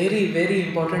very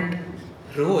important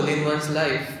role in one's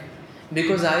life,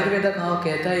 because Ayurveda कहाँ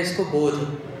कहता है इसको बोध.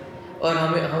 और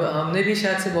हमने भी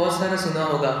शायद से बहुत सारा सुना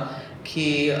होगा कि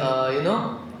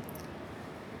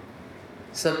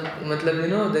सब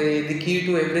मतलब the key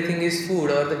to everything is food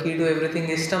or the key to everything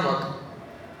is stomach.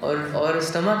 और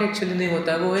स्टमक एक्चुअली नहीं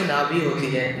होता है, वो नाभि होती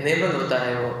है, नेवल होता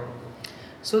है वो.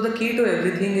 So the key to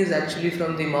everything is actually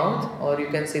from the mouth, or you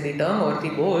can say the tongue or the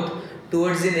both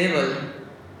towards the navel.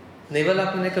 Naval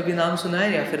आपने कभी नाम सुना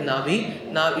है या फिर नाभि?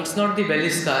 It's not the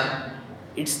belly scar.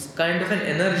 It's kind of an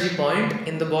energy point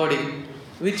in the body,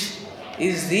 which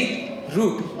is the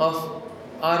root of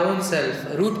our own self.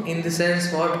 Root in the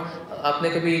sense what? आपने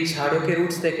कभी झाड़ों के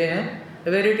roots देखे हैं?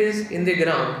 Where it is in the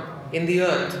ground, in the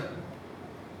earth.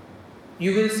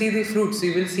 You will see the fruits,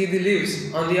 you will see the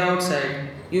leaves on the outside.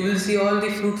 You will see all the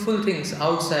fruitful things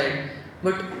outside.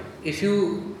 But if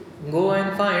you go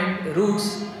and find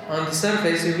roots on the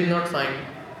surface, you will not find.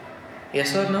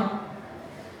 Yes or no?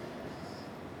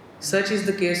 Such is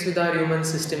the case with our human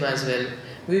system as well.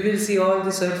 We will see all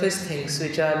the surface things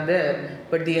which are there,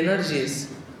 but the energies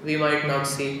we might not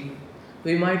see.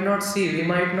 We might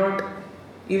not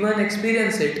even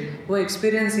experience it. वो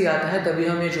experience ही आता है तभी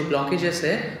हमें जो blockages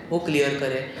है वो clear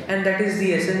करें. And that is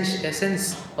the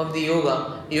essence of the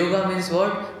yoga. Yoga means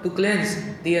what? To cleanse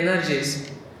the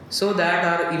energies, so that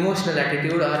our emotional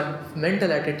attitude, our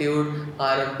mental attitude,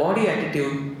 our body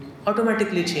attitude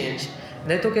automatically change.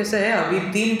 नहीं तो कैसे है, अभी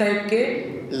 3 टाइप के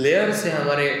layers हैं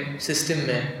हमारे system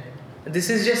में. This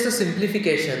is just a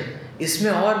simplification,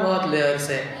 इसमें और बहुत लेयर्स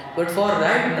हैं. But for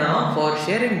right now, for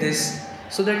sharing this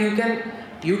so that you can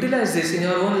utilise this in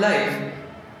your own life,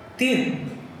 3,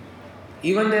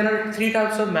 even there are 3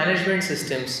 types of management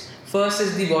systems. First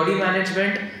is the body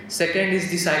management, second is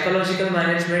the psychological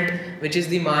management, which is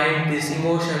the mind, these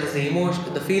emotions,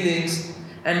 the feelings,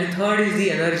 and the third is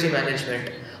the energy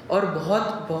management. और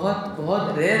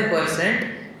बहुत rare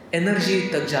 % energy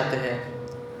तक जाते हैं.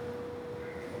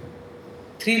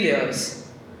 3 layers.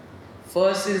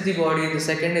 First is the body, the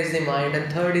second is the mind,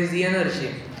 and third is the energy.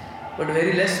 But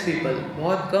very less people,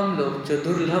 बहुत कम लोग जो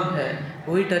दुर्लभ हैं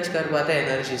वही टच कर पाते हैं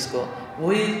एनर्जीज को,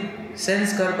 वही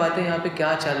सेंस कर पाते हैं यहाँ पे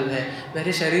क्या चालू है,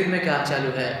 मेरे शरीर में क्या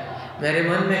चालू है, मेरे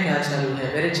मन में क्या चालू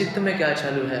है, मेरे चित्त में क्या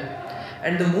चालू है.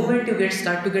 And the moment you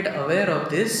start to get aware of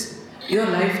this, your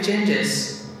life changes.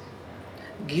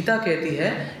 Gita कहती है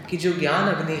कि जो ज्ञान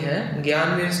अग्नि है, ज्ञान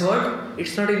means what?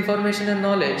 It's not information and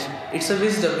knowledge, it's a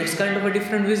wisdom, it's kind of a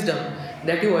different wisdom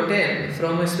that you attain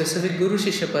from a specific गुरु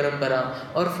शिष्य परंपरा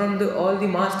और from the all the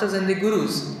masters and the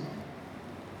gurus.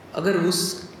 अगर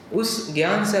उस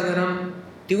ज्ञान से अगर हम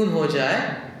ट्यून हो जाए,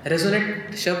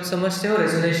 रेजोनेट शब्द समझते हो?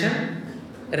 रेजोनेशन,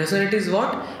 रेजोनेट इज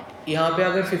व्हाट? यहाँ पे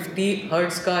अगर 50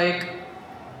 हर्ट्ज का एक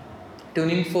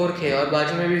ट्यूनिंग फोर्क है और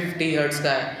बाजू में भी 50 हर्ट्ज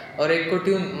का है और एक को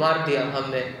ट्यून मार दिया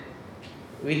हमने,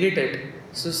 we hit it,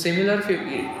 so similar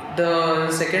the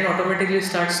second automatically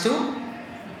starts to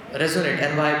resonate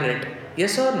and vibrate.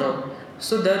 Yes or no?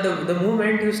 So the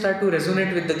moment you start to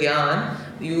resonate with the gyan,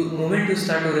 moment you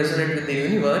start to resonate with the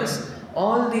universe,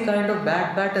 all the kind of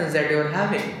bad patterns that you are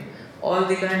having, all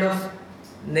the kind of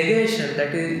negation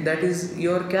that is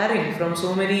you are carrying from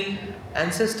so many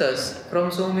ancestors,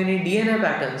 from so many DNA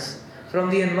patterns, from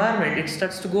the environment, it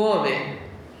starts to go away.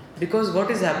 Because what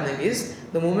is happening is,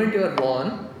 the moment you are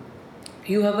born,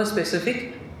 you have a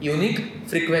specific unique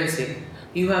frequency,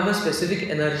 you have a specific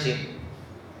energy.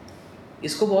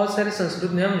 इसको बहुत सारे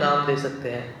संस्कृत में हम नाम दे सकते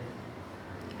हैं,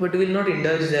 but we will not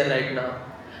indulge there right now.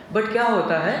 But क्या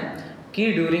होता है कि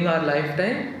during our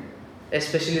lifetime,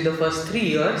 especially the first 3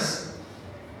 years,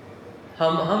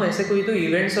 हम ऐसे कोई तो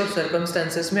events और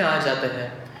circumstances में आ जाते हैं.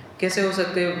 कैसे हो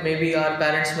सकते हैं? Maybe our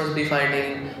parents must be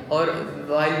fighting, और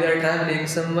while we are traveling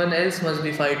someone else must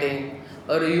be fighting,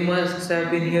 or you must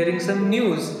have been hearing some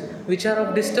news which are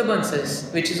of disturbances,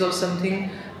 which is of something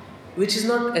which is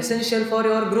not essential for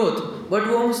your growth, but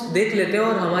वो हम देख लेते हैं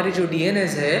और हमारी जो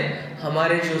DNAs है,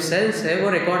 हमारे जो सेल्स है वो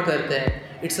रिकॉर्ड करते हैं.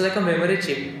 It's like a memory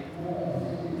chip.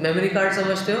 Memory card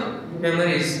समझते हो?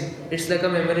 Memories, it's like a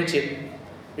memory chip,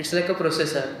 it's like a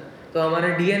processor. तो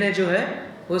हमारा DNA जो है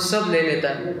वो सब ले लेता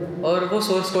है और वो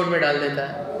सोर्स कोड में डाल देता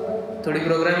है. थोड़ी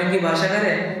प्रोग्रामिंग की भाषा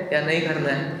करें या नहीं करना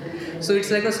है? So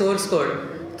it's like a source code.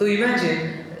 तो imagine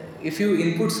if you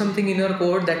input something in your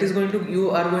code, that is you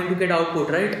are going to get output,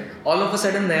 right? All of a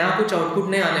sudden नया कुछ output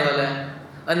नहीं आने वाला है,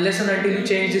 unless and until you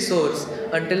change the source,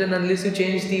 until and unless you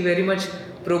change the very much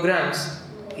programs.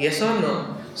 Yes or no?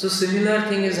 So similar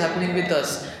thing is happening with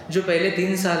us. जो पहले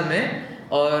 3 साल में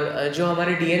और जो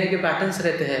हमारे DNA के पैटर्न्स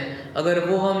रहते हैं, अगर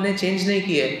वो हमने चेंज नहीं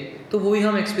किए तो वही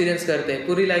हम एक्सपीरियंस करते हैं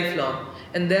पूरी life long.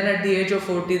 And then at the age of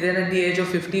 40, then at the age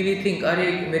of 50 we think, अरे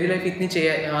मेरी लाइफ इतनी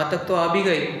चाहिए, यहाँ तक तो आ भी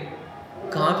गई.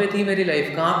 कहाँ पे थी मेरी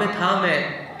लाइफ? कहाँ पे था मैं?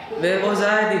 Where was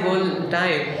I the whole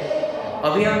time?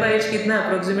 अभी आपका एज कितना है?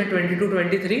 अप्रोक्सीमेट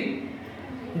 22-23.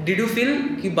 डिड यू फील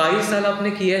कि 22 साल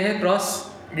आपने किए हैं cross?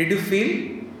 Did you feel?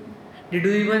 Did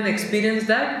you even experience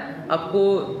that? आपको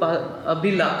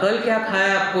अभी कल क्या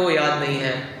खाया आपको याद नहीं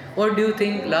है. What do you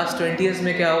think last 20 years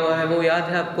में क्या हुआ है वो याद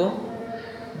है आपको?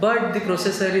 But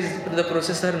the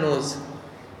processor knows.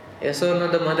 Yes और नो?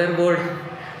 द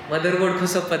मदरबोर्ड को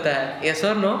सब पता है. यस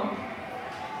और no?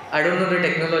 I don't know the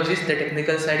technologies, the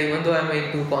technical side, even though I'm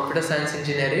into computer science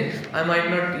engineering, I might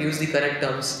not use the correct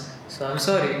terms, so I'm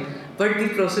sorry. But the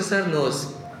processor knows,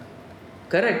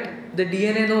 correct? The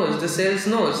DNA knows, the cells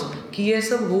knows कि ये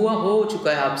सब हो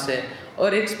चुका है आपसे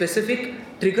और एक specific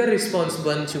trigger response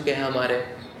बन चुके हैं हमारे,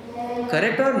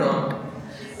 correct or not?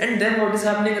 And then what is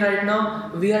happening right now?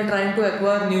 We are trying to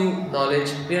acquire new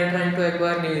knowledge, we are trying to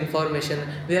acquire new information,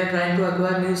 we are trying to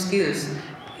acquire new skills.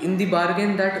 In the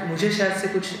bargain that मुझे शायद से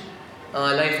कुछ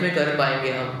life में कर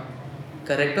पाएंगे हम,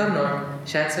 correct और not?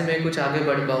 शायद से मैं कुछ आगे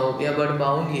बढ़ पाऊँ या बढ़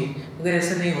पाऊँगी, मगर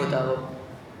ऐसा नहीं होता. वो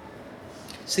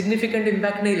सिग्निफिकेंट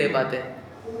इम्पैक्ट नहीं ले पाते.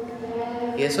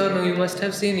 यस और no? You must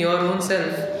have seen your own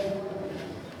self.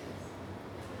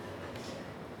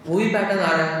 वही पैटर्न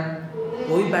आ रहा है,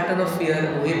 वही पैटर्न ऑफ फियर,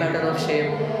 वही पैटर्न ऑफ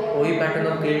शेम, वही पैटर्न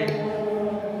ऑफ गिल्ट,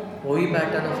 वही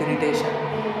pattern of irritation.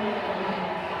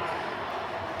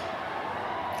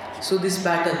 So this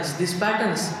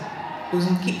patterns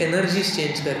उनकी एनर्जीज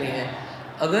चेंज करनी है.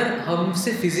 अगर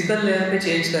हमसे फिजिकल लेयर पे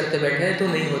चेंज करते बैठे हैं तो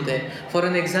नहीं होते. फॉर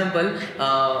एन एग्जांपल,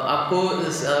 आपको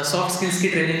सॉफ्ट स्किल्स की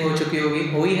ट्रेनिंग हो चुकी होगी,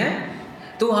 हुई है,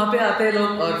 तो वहाँ पे आते हैं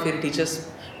लोग और फिर टीचर्स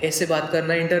ऐसे बात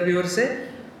करना है इंटरव्यूअर से,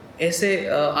 ऐसे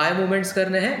आई मूवमेंट्स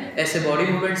करने हैं, ऐसे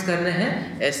बॉडी मूवमेंट्स करने हैं,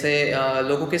 ऐसे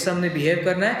लोगों के सामने बिहेव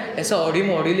करना है, ऐसा ऑडियो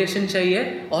मॉड्यूलेशन चाहिए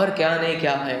और क्या नहीं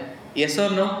क्या है. यस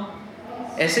और नो?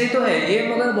 ऐसे ही तो है ये,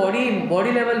 मगर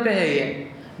बॉडी लेवल पे है. ये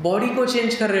बॉडी को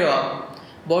चेंज कर रहे हो आप,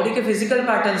 बॉडी के फिजिकल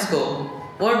पैटर्न्स को,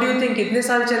 व्हाट डू यू थिंक कितने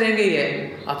साल चलेंगे ये?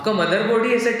 आपका मदरबोर्ड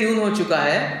ही ऐसे ट्यून हो चुका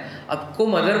है, आपको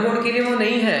मदरबोर्ड के लिए वो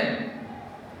नहीं है,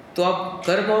 तो आप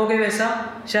कर पाओगे वैसा?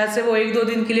 शायद से वो 1-2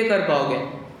 दिन के लिए कर पाओगे,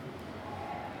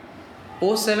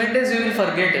 post 7 days you will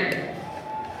forget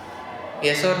it.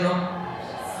 Yes और नो?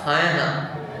 हाँ या ना?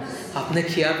 आपने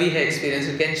किया भी है एक्सपीरियंस,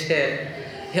 यू कैन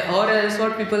शेयर। और else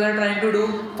what people are trying to do,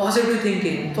 positive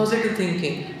thinking, positive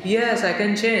thinking, yes I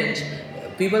can change.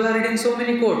 People are reading so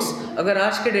many quotes. अगर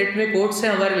आज के डेट में कोट्स से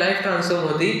हमारी लाइफ ट्रांसफॉर्म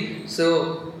होती, so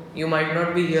you might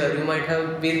not be here, you might have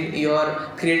been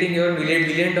creating your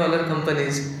billion dollar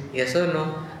companies. Yes or no?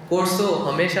 Course तो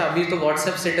हमेशा, अभी तो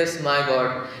व्हाट्सएप स्टेटस, माय गॉड,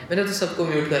 मैंने तो सबको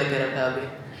म्यूट करके रखा है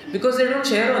अभी, because they don't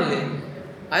share only,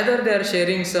 either they are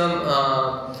sharing some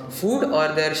food, or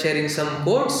they are sharing some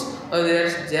quotes, or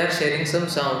they are sharing some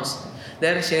sounds,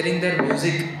 they are sharing their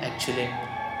music actually.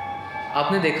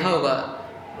 आपने देखा होगा,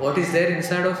 what is there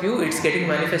inside of you, it's getting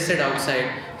manifested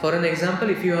outside. For an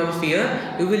example, if you have fear,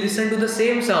 you will listen to the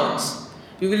same sounds,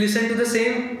 you will listen to the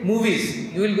same movies,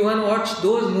 you will go and watch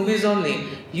those movies only.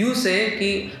 You say कि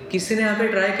किसी ने यहाँ पे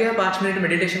try किया 5 minute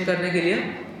meditation करने के लिए,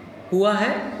 हुआ है?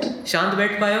 शांत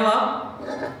बैठ पाए हो आप?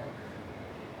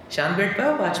 शांत बैठ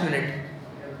पाए हो 5 minute?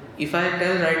 If I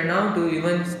tell right now to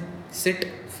even sit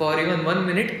for even 1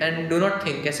 minute and do not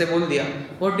think, कैसे बोल दिया,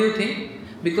 what do you think?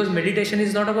 Because meditation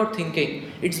is not about thinking,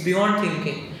 it's beyond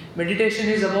thinking. Meditation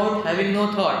is about having no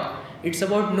thought, it's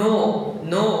about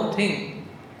no thing.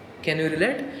 Can you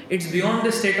relate? It's beyond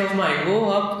the state of mind. वो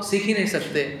आप सीख ही नहीं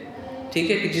सकते, ठीक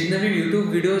है? कि जितने भी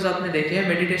YouTube वीडियोस आपने देखे हैं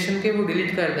मेडिटेशन के, वो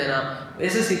डिलीट कर देना,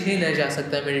 ऐसे सीखे ही नहीं जा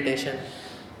सकता है meditation.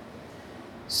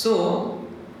 So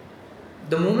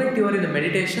the moment you are in a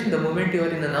meditation, the moment you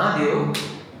are in an Adyo,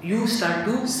 you start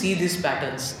to see these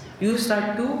patterns, you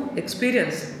start to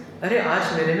experience. अरे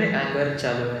आज मेरे में एंगर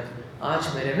चालू है,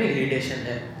 आज मेरे में इरिटेशन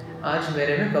है, आज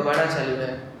मेरे में कबाड़ा चालू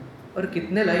है, और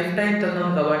कितने लाइफ टाइम तक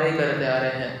हम कबाड़ा ही करते आ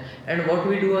रहे हैं. And what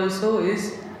we do also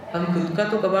is, हम खुद का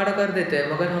तो कबाड़ा कर देते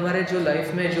हैं, मगर हमारे जो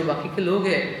लाइफ में जो बाकी के लोग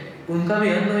हैं उनका भी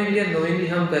अननोइंगली और नोइंगली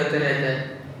हम करते रहते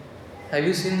हैं. Have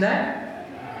you seen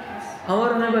that?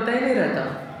 और हमें पता ही नहीं रहता,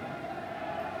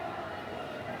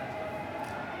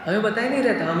 हमें पता ही नहीं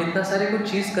रहता हम इतना सारे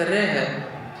कुछ चीज़ कर रहे हैं.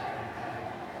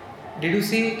 डिड यू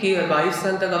सी कि 22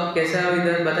 साल तक आप कैसे आओ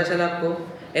इधर, पता चला आपको?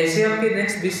 ऐसे आपके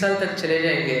नेक्स्ट 20 साल तक चले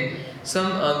जाएंगे. Some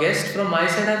guest from my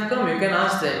side have come, you can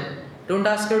ask them, don't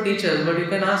ask your teachers but you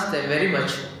can ask them very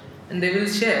much and they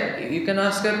will share. You can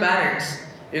ask your parents,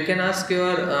 you can ask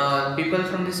your people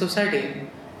from the society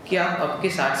कि आप आपके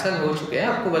 60 साल हो चुके हैं,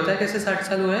 आपको पता है कैसे 60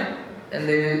 साल हुए हैं? And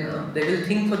they will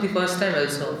think for the first time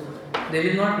also, they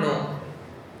will not no.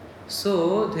 So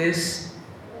this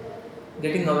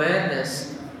getting awareness,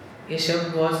 ये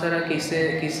शब्द बहुत सारा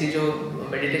किसी जो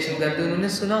मेडिटेशन करते हैं उन्होंने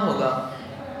सुना होगा.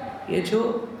 ये जो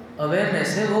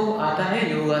अवेयरनेस है वो आता है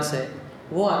योगा से,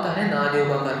 वो आता है नाद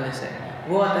योगा करने से,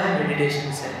 वो आता है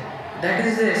मेडिटेशन से. That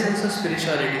is the essence of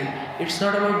spirituality. It's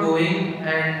not about going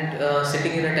and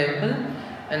sitting in a temple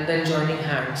and then joining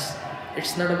hands.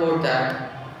 It's not about that.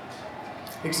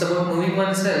 It's about knowing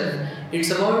oneself. It's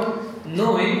about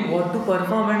knowing what to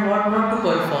perform and what not to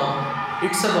perform.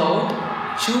 It's about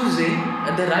choosing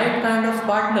the right kind of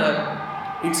partner.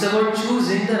 It's about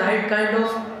choosing the right kind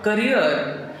of career.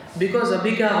 Because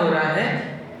अभी क्या हो रहा है,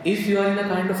 if you are in a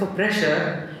kind of a pressure,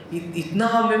 इतना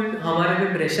हमारे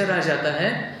में pressure आ जाता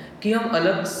है कि हम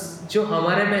अलग जो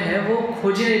हमारे में है वो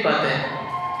खोज ही नहीं पाते हैं.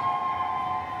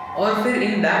 और फिर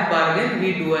in that bargain we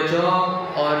do a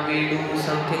job or we do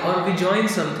something or we join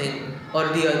something or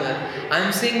the other. I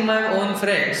am seeing my own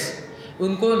friends,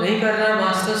 उनको नहीं करना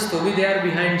मास्टर्स तो भी they are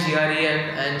behind GRE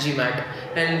and GMAT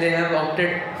and they have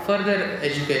opted further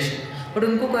education, but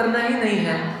उनको करना ही नहीं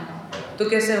है तो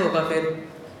कैसे होगा फिर?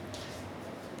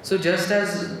 So just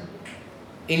as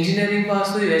engineering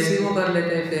पास हुई वैसे ही वो कर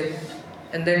लेते हैं फिर,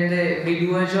 and then we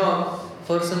do a job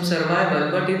for some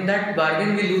survival, but in that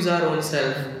bargain we lose our own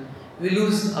self, we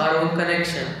lose our own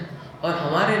connection. और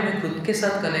हमारे में खुद के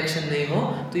साथ कनेक्शन नहीं हो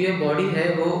तो ये बॉडी है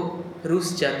वो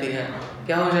रूस जाती है.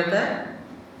 क्या हो जाता है?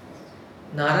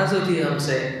 नाराज़ होती है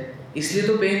हमसे, इसलिए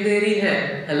तो पेन दे रही है.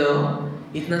 हेलो,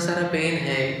 इतना सारा पेन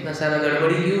है, इतना सारा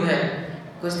गड़बड़ी क्यों है?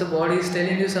 Because the body is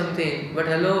telling you something.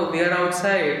 But hello, we are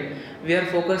outside, we are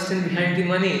focused in behind the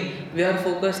money, we are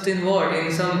focused in what?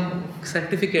 In some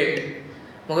certificate.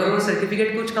 मगर वो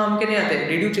सर्टिफिकेट कुछ काम के नहीं आते.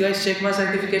 Did you guys check my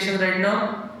certification right now?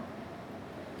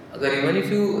 अगर even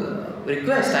if you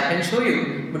request, I can show you.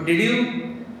 But did you?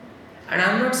 And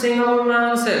I'm not saying about my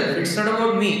own self. It's not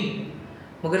about me.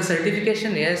 मगर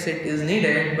certification, yes, it is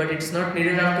needed, but it's not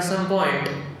needed after some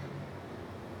point.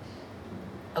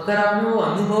 अगर आप में वो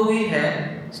अनुभव ही है,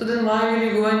 so then why will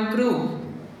you go and prove?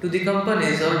 to the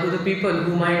companies or to the people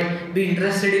who might be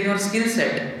interested in your skill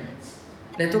set.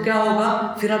 नहीं तो क्या होगा,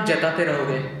 फिर आप जताते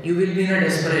रहोगे, you will be in a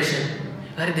desperation,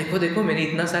 अरे देखो देखो मैंने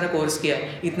इतना सारा कोर्स किया,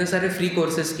 इतने सारे फ्री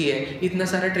कोर्सेज किए, इतना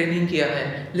सारा ट्रेनिंग किया है,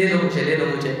 ले लो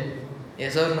मुझे.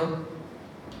 यस और नो?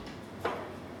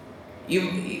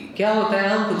 क्या होता है,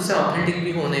 हम खुद से ऑथेंटिक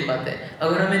भी हो नहीं पाते.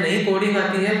 अगर हमें नई कोडिंग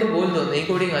आती है तो बोल दो नई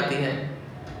कोडिंग आती है,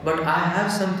 but I have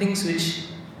some things which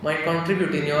might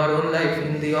contribute in your own life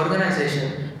in the organization,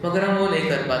 मगर हम वो नहीं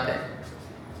कर पाते,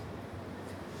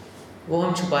 वो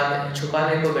हम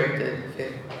छुपाने को बैठते हैं. फिर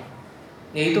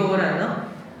यही तो हो रहा है ना.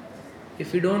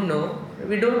 If you don't know,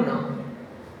 we don't know,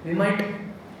 we might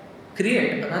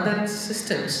create another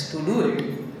systems to do it,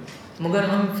 मगर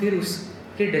हम फिर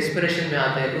उसके डेस्परेशन में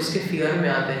आते हैं, उसके फियर में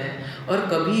आते हैं, और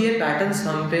कभी ये पैटर्न्स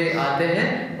हम पे आते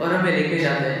हैं और हमें लेके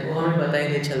जाते हैं, वो हमें पता ही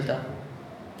नहीं चलता.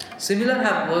 Similar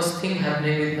was thing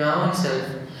happening with my own self.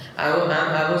 I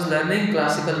was learning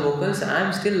classical vocals. I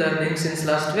am still learning since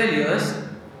last 12 years.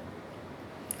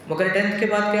 मगर 10th के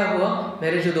बाद क्या हुआ,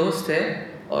 मेरे जो दोस्त थे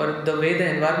और the way the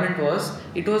environment was,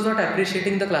 it was not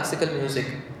appreciating the classical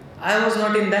music. I was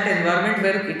not in that environment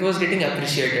where it was getting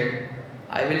appreciated.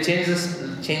 I will change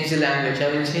the language.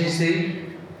 I will change the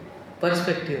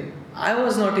perspective. I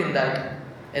was not in that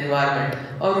environment.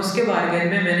 और उसके bargain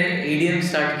में मैंने EDM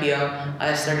start किया.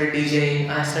 I started DJing.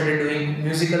 I started doing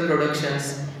musical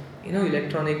productions. You know,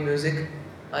 electronic music.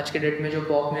 आज के date में जो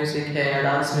pop music है,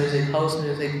 dance music, house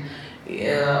music.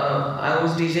 I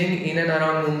was DJing in and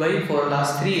around Mumbai for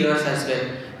last 3 years as well.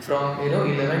 From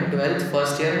 11, 12th,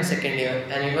 first year and second year,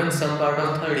 and even some part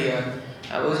of third year,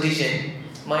 I was DJing.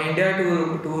 My India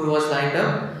tour was lined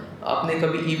up. आपने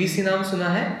कभी EVC नाम सुना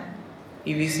है?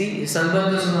 EVC,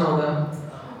 sunburn तो सुना होगा.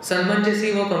 Sunburn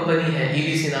जैसी वो कंपनी है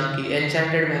EVC नाम की,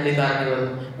 एन्चेंटेड वैली कार्निवल.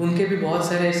 उनके भी बहुत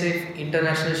सारे ऐसे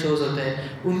इंटरनेशनल शोज होते हैं,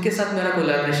 उनके साथ मेरा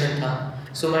कोलैबोरेशन था.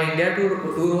 So my India tour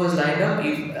was lined up.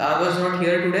 If I was not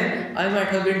here today, I might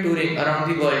have been touring around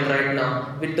the world right now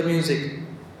with the music.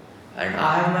 And I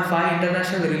have my 5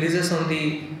 international releases on the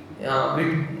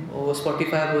with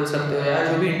Spotify बोल सकते हो या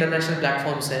जो भी international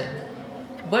platforms हैं.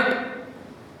 But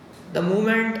the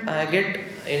moment I get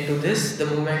into this, the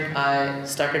moment I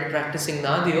started practicing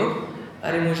नाद योग,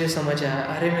 अरे मुझे समझ आया,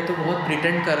 अरे मैं तो बहुत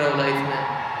प्रिटेंड कर रहा हूँ लाइफ में.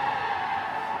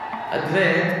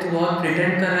 अद्वैत, तू बहुत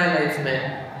प्रिटेंड कर रहा है लाइफ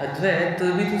में. अद्वैत, तो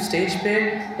भी तू स्टेज पे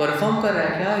परफॉर्म कर रहा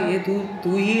है क्या? ये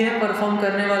तू ही है परफॉर्म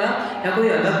करने वाला, या कोई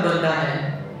अलग बंदा है,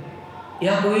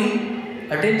 या कोई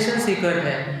अटेंशन सीकर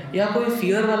है, या कोई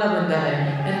फियर वाला बंदा है.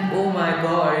 And oh my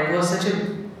god, it was such a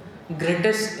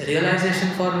greatest realization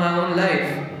for my own life.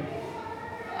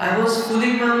 I was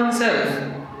fooling my own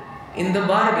self in the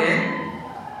bargain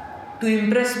to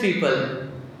impress people.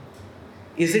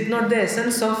 Is it not the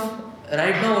essence of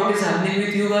right now what is happening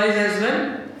with you guys as well?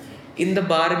 In the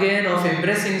bargain of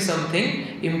impressing something,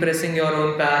 impressing your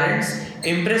own parents,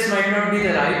 impress might not be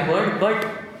the right word, but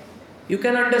you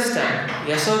can understand,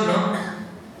 yes or no?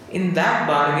 In that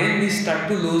bargain, we start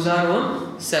to lose our own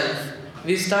self.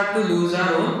 We start to lose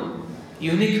our own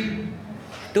unique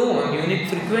tone, unique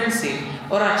frequency.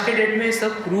 और आज के date में ये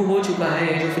सब prove हो चुका है.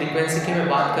 ये जो फ्रीक्वेंसी की मैं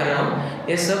बात कर रहा हूँ,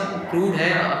 ये सब प्रूव है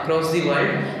अक्रॉस द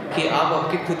वर्ल्ड कि आप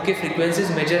आपके खुद के फ्रीक्वेंसीज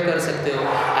मेजर कर सकते हो.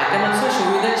 I can also show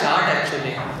you the chart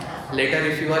actually letter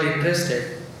if you are interested.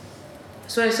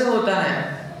 सो ऐसे होता है.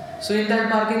 सो in that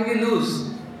marking we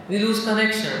lose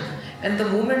connection, and the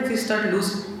moment we start loose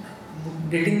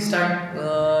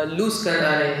कर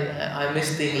I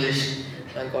miss the English.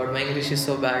 My God, my English is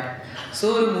so bad. So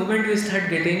the moment we start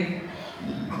getting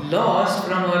lost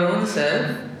from our own self,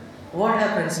 what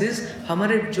happens is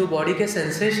हमारे जो body के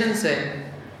sensations है,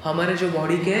 हमारे जो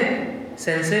body के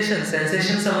sensation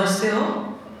समझते हो.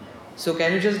 So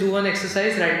can you just do one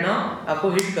exercise right now?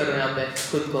 आपको हिट करो यहाँ पे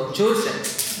खुद को जोर से.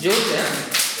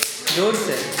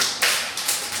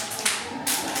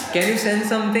 Can you sense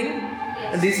something?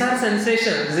 These are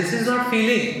sensations. This is not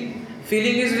feeling.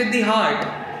 Feeling is with the heart.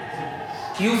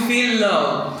 You feel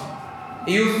love,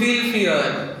 you feel fear,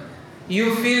 you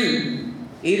feel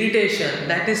irritation.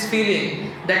 That is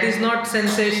feeling. That is not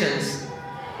sensations.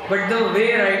 But the way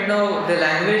right now the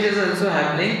language is also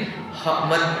happening.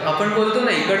 आपण बोलतो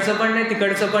ना इकडचं पण नाही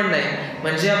तिकडचं पण नाही,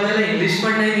 म्हणजे आपल्याला इंग्लिश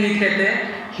पण नाही नीट येते,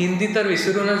 हिंदी तर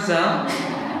विसरूनच जा,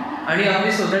 आणि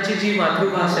आपली स्वतःची जी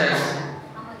मातृभाषा आहे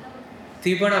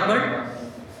ती पण आपण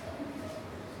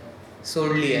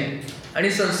सोडली आहे. आणि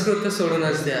संस्कृत तर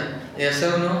सोडूनच द्या. यस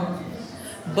और no?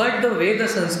 But the way the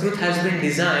Sanskrit has been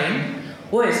design,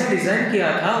 वो ऐसा डिज़ाइन किया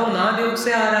था, वो नाद योग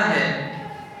से आ रहा है.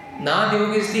 नाद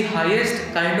योग is the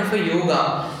highest kind of a yoga.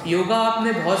 Yoga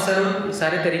आपने बहुत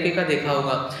सारे तरीके का देखा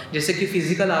होगा, जैसे कि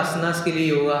फिजिकल आसनास के लिए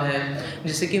योगा है,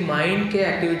 जैसे कि माइंड के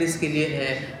एक्टिविटीज़ के लिए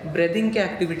है, ब्रीदिंग के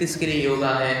एक्टिविटीज़ के लिए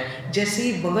योगा है, जैसे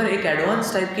ही मगर एक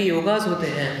एडवांस टाइप के योगाज होते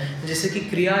हैं, जैसे कि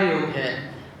क्रिया योग है,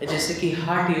 जैसे कि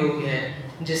हार्ट योग है,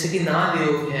 जैसे कि नाद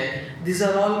योग है। This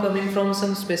are all coming from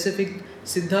some specific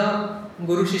सिद्धा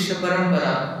गुरु शिष्य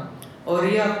परंपरा, और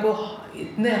ये आपको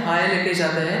इतने हाई लेके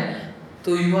जाते हैं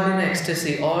तो you are in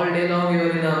ecstasy all day long, you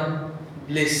are in a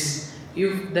bliss.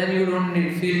 Then you don't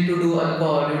feel to do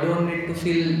alcohol, you don't need to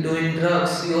feel doing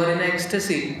drugs, you are in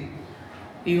ecstasy,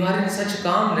 you are in such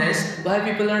calmness. Why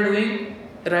people are doing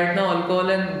right now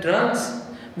alcohol and drugs?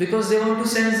 Because they want to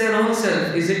sense their own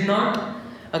self, is it not?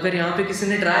 अगर यहाँ पे किसी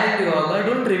ने try किया होगा,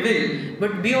 don't reveal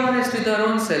but be honest with your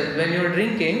own self when you are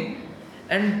drinking,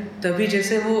 and तभी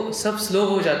जैसे वो सब स्लो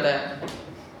हो जाता है,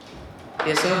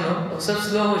 यस और नो, सब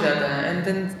स्लो हो जाता है, and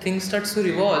then things starts to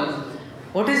revolve.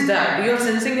 What is that? You are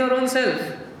sensing your own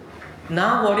self ना,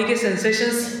 बॉडी के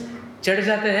सेंसेशंस चढ़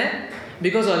जाते हैं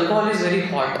because alcohol is very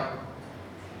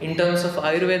hot. In terms of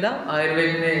Ayurveda,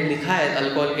 Ayurveda में लिखा है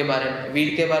अल्कोहल के बारे में,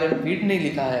 वीड के बारे में वीड नहीं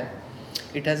लिखा है,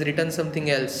 it has written something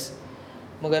else.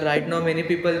 मगर right now many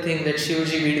people think that Shiv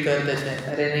ji weed करते थे,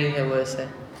 अरे नहीं है वो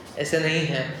ऐसे नहीं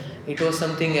है, it was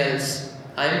something else.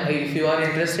 If you are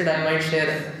interested I might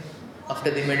share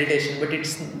after the meditation, but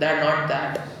it's that not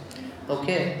that.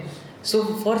 Okay, so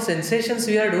for sensations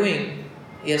we are doing,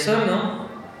 yes or no?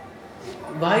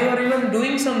 Why you are even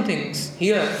doing some things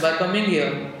here by coming here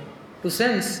to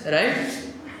sense, right?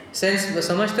 Sense,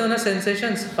 समझते हो ना,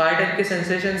 sensations 5 type के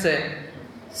sensations है,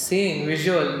 seeing,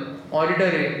 visual,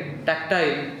 auditory,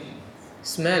 tactile,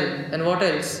 smell, and what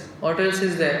else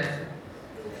is there?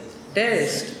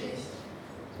 Taste.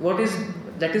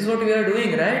 That is what we are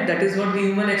doing, right? That is what the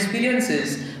human experience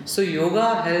is. So yoga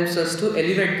helps us to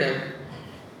elevate them.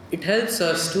 It helps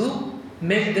us to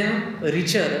make them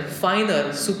richer, finer,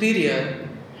 superior.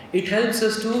 It helps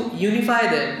us to unify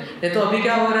them. नहीं तो अभी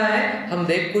क्या हो रहा है, हम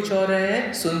देख कुछ और रहे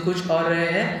हैं, सुन कुछ और रहे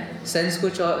हैं, सेंस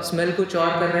कुछ और, स्मेल कुछ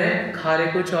और कर रहे हैं, खा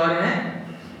रहे कुछ और हैं,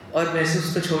 और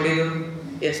महसूस तो छोड़ ही दो,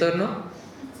 yes or no?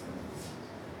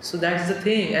 So that's the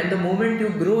thing. And the moment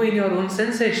you grow in your own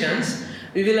sensations,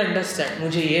 we will understand,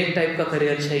 मुझे ये टाइप का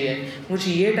करियर चाहिए,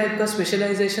 मुझे ये टाइप का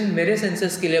स्पेशलाइजेशन मेरे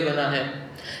सेंसेस के लिए बना है।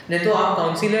 नहीं तो आप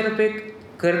काउंसिलर पे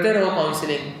करते रहो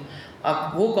काउंसलिंग,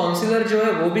 आप वो काउंसिलर जो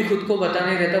है वो भी खुद को बता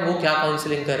नहीं रहता वो क्या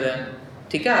काउंसलिंग कर रहा है,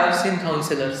 ठीक है? I have seen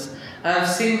counsellors, I have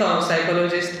seen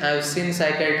psychologist, I have seen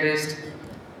psychiatrist,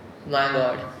 my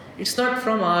God, it's not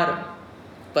from our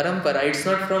परंपरा, it's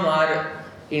not from our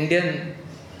Indian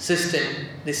system,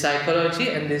 the psychology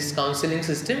and this counseling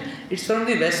system, it's from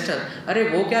the western. अरे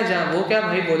वो क्या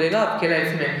भाई बोलेगा आपके life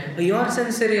में, your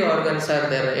sensory organs are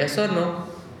there, yes or no?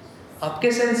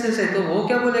 आपके senses है तो वो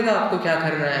क्या बोलेगा आपको क्या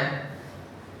करना है?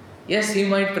 Yes, he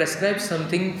might prescribe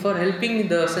something for helping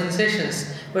the sensations,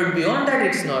 but beyond that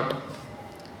it's not.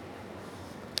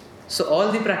 So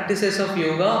all the practices of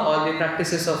yoga, all the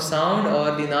practices of sound or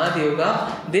the nad yoga,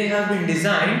 they have been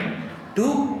designed to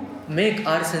make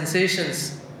our sensations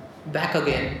back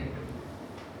again.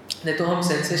 नहीं तो हम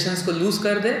sensations को loose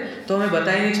कर दे तो हमें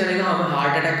पता ही नहीं चलेगा हमें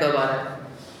हार्ट अटैक कब आ रहा है।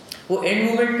 वो एंड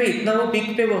मोमेंट पे इतना वो पीक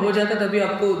पे वो हो जाता है तभी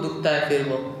आपको दुखता है। फिर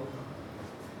वो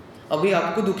अभी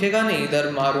आपको दुखेगा नहीं, इधर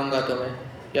मारूंगा तो मैं,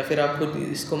 या फिर आपको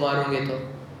इसको मारूंगे तो,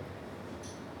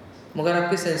 मगर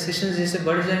आपके सेंसेशंस जैसे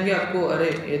बढ़ जाएंगे आपको, अरे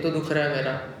ये तो दुख रहा है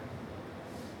मेरा।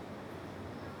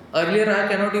 Earlier I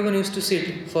cannot even use to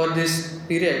sit for this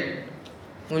period,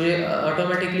 मुझे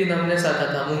ऑटोमेटिकली नमनेस आता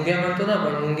था, मुंग्या म्हणतो ना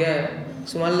आपण, मुंग्या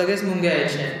सुमाला लगेच मुंग्या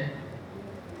यायच्या,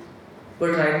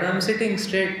 but right now I am sitting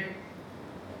straight,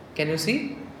 can you see,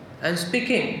 I am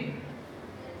speaking,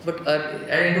 but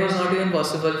and it was not even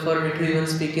possible for me to even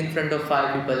speak in front of 5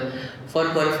 people. For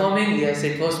performing, yes,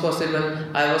 it was possible.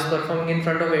 I was performing in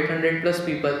front of 800 plus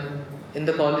people in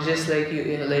the colleges like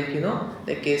you know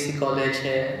like KC college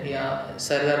है या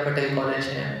Sardar Patel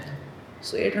college है।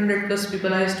 So 800 plus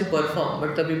people I used to perform,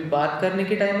 but तभी बात करने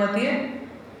की time आती है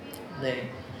नहीं।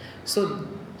 So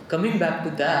coming back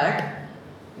to that,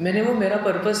 मैंने वो मेरा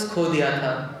पर्पस खो दिया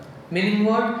था। Meaning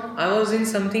what, I was in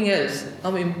something else.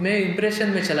 मैं इम्प्रेशन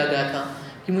में चला गया था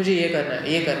कि मुझे ये करना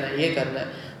है, ये करना है, ये करना है।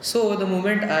 So the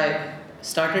moment I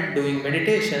started doing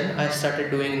meditation, I started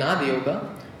doing नाद योगा,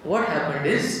 व्हाट हैपेंड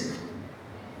इज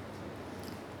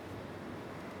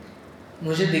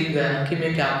मुझे दिख गया कि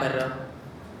मैं क्या कर रहा हूँ।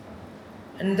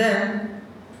 And then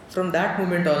from that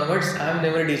moment onwards I have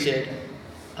never DZ,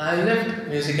 I have left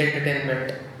music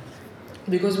entertainment,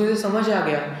 because मुझे समझ आ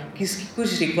गया कि इसकी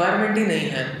कुछ रिक्वायरमेंट ही नहीं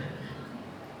है।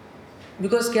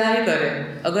 बिकॉज क्या ही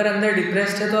करें, अगर अंदर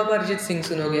डिप्रेस्ड है तो आप अरिजीत सिंह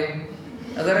सुनोगे,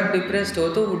 अगर आप डिप्रेस्ड हो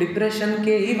तो डिप्रेशन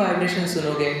के ही वाइब्रेशन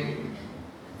सुनोगे.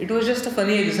 It was just a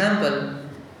funny example.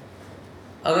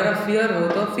 अगर आप फियर हो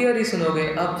तो फियर ही सुनोगे,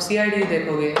 आप CID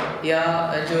देखोगे या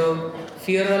जो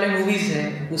फियर वाले मूवीज़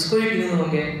हैं उसको ही ट्यून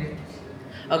होंगे.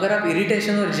 अगर आप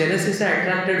इरिटेशन और जेलसी से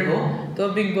अट्रैक्टेड हो तो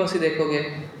आप बिग बॉस ही देखोगे.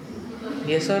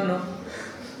 Yes or no?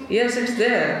 Yes, it's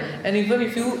there. And even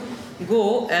if you go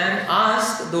and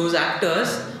ask those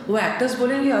actors, वो एक्टर्स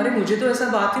बोलेंगे अरे मुझे तो ऐसा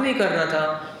बात ही नहीं करना था,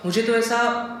 मुझे तो ऐसा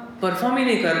परफॉर्म ही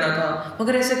नहीं करना था,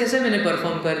 मगर ऐसे कैसे मैंने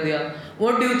परफॉर्म कर दिया.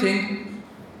 What do you think?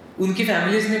 उनकी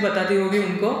फैमिलीज नहीं बताती होगी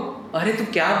उनको, अरे तू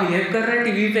क्या बिहेव कर रहा है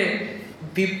टीवी पे,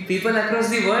 people across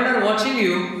the world are watching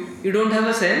you, you don't have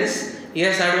a sense.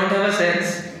 Yes, I don't have a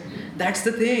sense. That's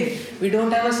the thing, we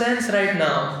don't have a sense right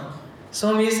now. सो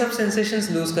हम ये सब सेंसेशंस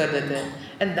लूज कर देते हैं.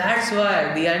 And that's why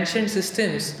the ancient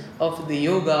systems of the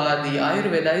yoga, the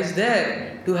Ayurveda is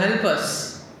there to help us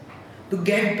to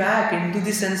get back into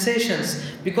the sensations,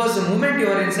 because the moment you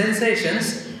are in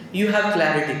sensations you have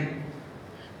clarity.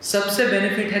 सबसे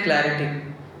benefit है clarity.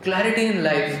 Clarity in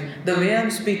life. The way I am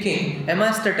speaking, M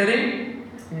I stuttering?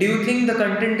 Do you think the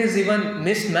content is even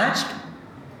mismatched?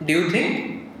 Do you think?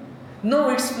 No,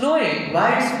 it's flowing. Why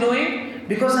it's flowing?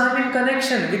 Because I'm in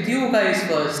connection with you guys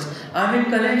first. I'm in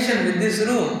connection with this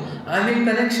room. I'm in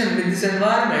connection with this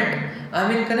environment.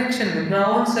 I'm in connection with my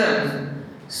own self.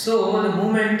 So the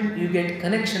moment you get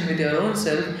connection with your own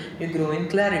self, you grow in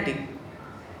clarity.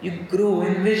 You grow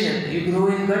in vision. You grow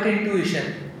in gut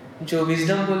intuition. जो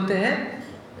wisdom बोलते हैं,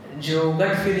 जो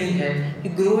gut feeling है,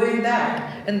 you grow in that.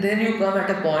 And then you come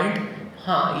at a point,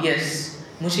 हाँ yes,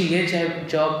 मुझे ये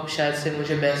job शायद से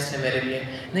मुझे बेस्ट है मेरे लिए,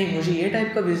 नहीं मुझे ये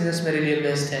टाइप का बिजनेस मेरे लिए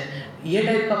बेस्ट है, ये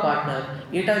टाइप का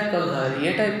पार्टनर, ये टाइप का घर,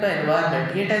 ये टाइप का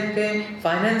एनवायरनमेंट, ये टाइप के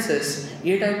फाइनेंसेस,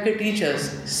 ये टाइप के टीचर्स,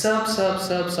 सब सब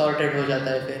सब सॉर्टेड हो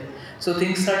जाता है फिर. So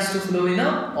things starts to flow in a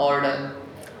order.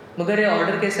 मगर ये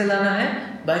ऑर्डर कैसे लाना है?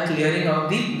 Bye clearing out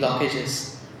the blockages.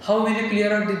 How will you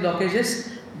clear out the blockages?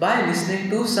 By listening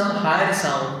to some higher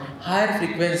sound, higher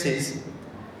frequencies.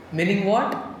 Meaning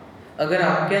what? अगर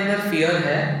आपके अंदर fear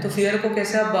है तो फियर को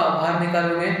कैसे आप बाहर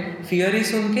निकालोगे? फियर ही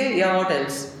सुन के या what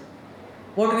else?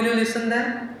 What will you listen then?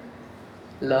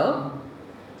 Love.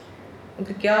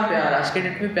 तो क्या प्यार, आज के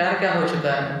डेट में प्यार क्या हो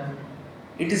चुका है?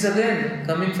 It is again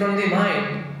coming from the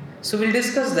mind. So will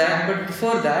discuss that, but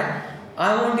before that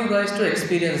I want you guys to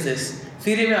experience this.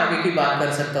 फिर ही मैं आगे की बात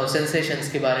कर सकता हूँ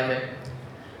सेंसेशंस के बारे में.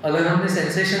 अगर हमने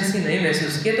सेंसेशंस ही नहीं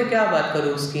महसूस किए तो क्या बात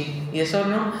करूँ उसकी? यस और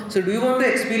no? So do you want to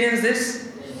experience this?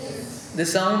 The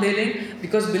sound healing,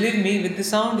 because believe me, with the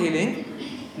sound healing,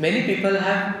 many people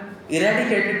have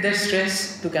eradicated their stress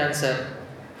to cancer.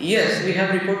 Yes, we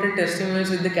have reported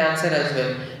testimonies with the cancer as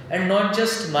well, and not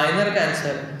just minor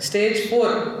cancer, stage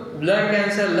 4 blood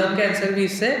cancer, lung cancer भी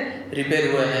इससे repair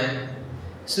हुए हैं.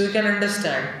 So you can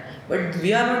understand, but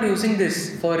we are not using this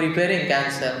for repairing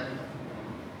cancer.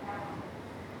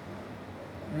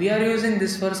 We are using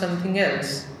this for something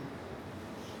else.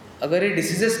 अगर ये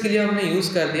diseases के लिए हमने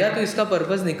use कर दिया तो इसका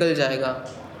पर्पस निकल जाएगा.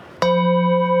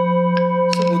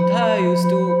 So Buddha used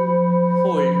to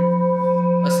hold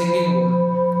a singing bowl.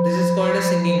 This is called a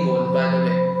singing bowl by the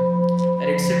way, and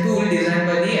it's a tool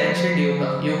designed by the ancient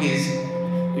yogis.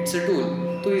 It's a tool.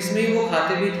 तो इसमें ही वो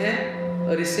खाते भी थे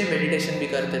और इससे मेडिटेशन भी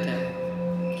करते थे.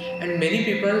 And many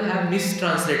people have miss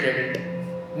translated it,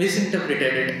 miss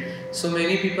interpreted it. So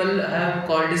many people have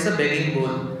called this a begging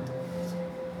bowl.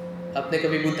 आपने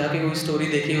कभी बुद्धा की कोई स्टोरी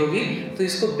देखी होगी तो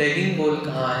इसको बेगिंग बोल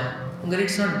कहा है, मगर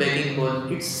it's not begging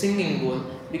bowl, it's singing bowl.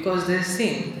 Because they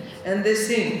sing and they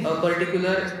sing a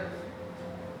particular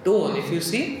tone. If you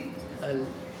see,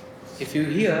 if you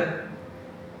hear,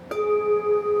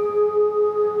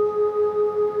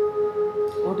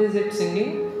 what is it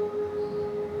singing?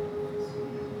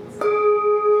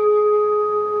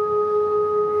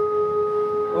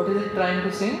 What is it trying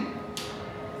to sing?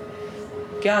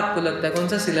 क्या आपको लगता है कौन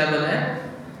सा syllable है?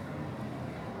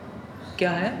 क्या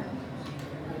है?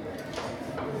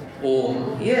 ओम.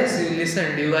 Yes, you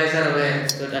listen, you guys are aware.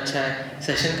 तो अच्छा है,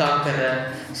 सेशन काम कर रहा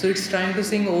है. So it's trying to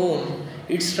sing Om.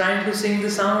 It's trying to sing the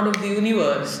sound of the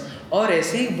universe. और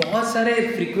ऐसे ही बहुत सारे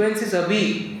फ्रीक्वेंसीज अभी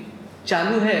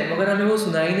चालू है मगर हमें वो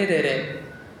सुनाई नहीं दे रहे.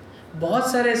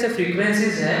 बहुत सारे ऐसे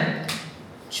फ्रीक्वेंसीज हैं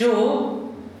जो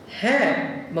है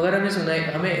मगर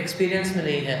हमें एक्सपीरियंस में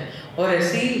नहीं है. और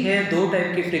ऐसी ही है दो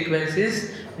टाइप की फ्रीक्वेंसीज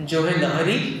जो है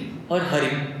लहरी और हरी.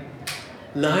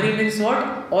 लहरी means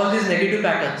what? All this negative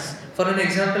patterns. For an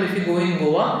example, if you go in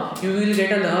Goa, you will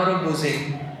get a लहर of बुजिंग,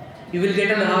 you will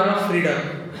get a लहर of freedom,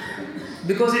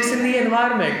 because it's in the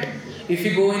environment. If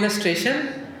you go in a station,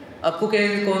 आपको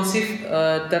कौन सी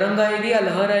तरंग आएगी या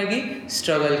लहर आएगी?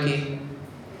 Struggle की.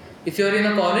 If you are in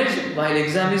a college while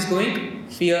exam is going,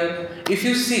 fear. If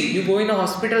you see, you go in a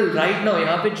hospital right now,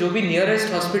 यहाँ पे जो भी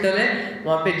nearest hospital है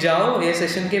वहाँ पे जाओ ये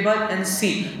सेशन के बाद and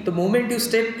see. The moment you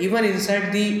step even inside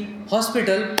the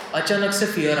hospital, अचानक से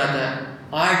fear आता है.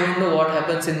 I don't know what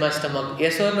happens in my stomach.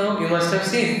 Yes or no? You must have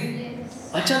seen.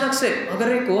 अचानक से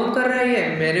अगर ये कौन कर रहा है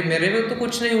ये मेरे को तो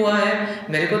कुछ नहीं हुआ है,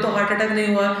 मेरे को तो हार्ट अटैक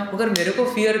नहीं हुआ है, मगर मेरे को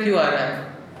fear क्यों आ रहा है?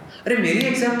 अरे मेरी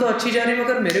एग्जाम तो अच्छी जा रही है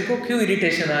मगर मेरे को क्यों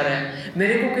इरिटेशन आ रहा है,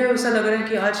 मेरे को क्यों ऐसा लग रहा है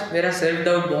कि आज मेरा सेल्फ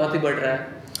डाउट बहुत ही बढ़ रहा है.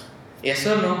 यस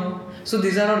और no? So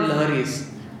this are all Lahiris.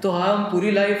 तो हम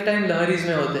पूरी लाइफ टाइम लहरीज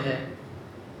में होते हैं.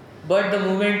 But the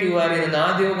moment you are in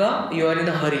नाद yoga, you are in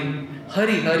a Hari.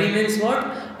 Hari means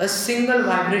what? A single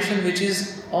vibration which is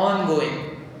on going,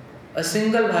 a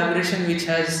single vibration which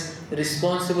has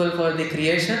responsible for the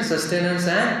creation, sustenance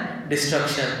and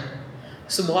destruction.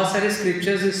 सो बहुत सारे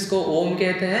scriptures इसको ओम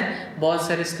कहते हैं, बहुत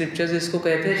सारे scriptures इसको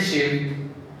कहते हैं Shiv.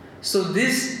 So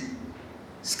this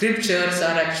scriptures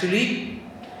are actually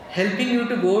helping you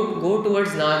to go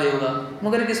towards नाद योगा.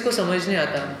 मगर किसको समझ नहीं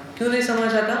आता? क्यों नहीं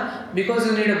समझ आता? Because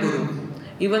you need a Guru.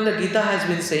 Even the Gita has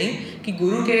been saying कि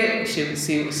गुरु के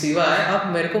सिवाय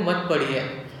आप मेरे को मत पढ़िए.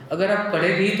 अगर आप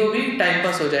पढ़ेगी तो भी टाइम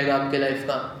पास हो जाएगा आपके लाइफ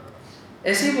का,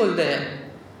 ऐसे ही बोलते हैं.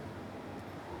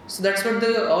 So that's what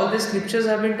all the scriptures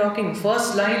have been talking.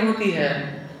 First line होती है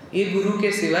ये गुरु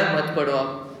के सिवाय मत पढ़ो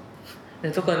आप,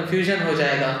 नहीं तो कंफ्यूजन हो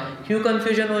जाएगा. क्यों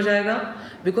कंफ्यूजन हो जाएगा?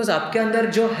 बिकॉज आपके अंदर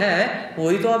जो है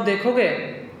वही तो आप देखोगे.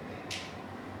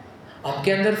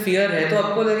 आपके अंदर फियर है तो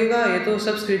आपको लगेगा ये तो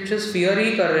सब स्क्रिप्चर्स फियर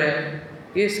ही कर रहे हैं,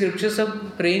 ये स्क्रिप्चर्स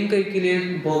सब प्रेइंग के लिए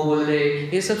बोल रहे,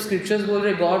 ये सब स्क्रिप्चर्स बोल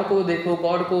रहे गॉड को देखो,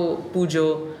 गॉड को पूजो.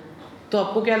 तो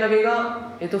आपको क्या लगेगा?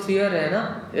 ये तो फियर है ना.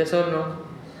 यस और नो?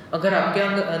 अगर आपके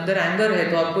अंदर एंगर है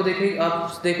तो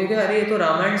आप देखोगे अरे ये तो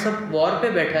रामायण सब वॉर पे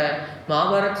बैठा है,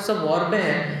 महाभारत तो सब वॉर पे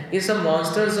है, ये सब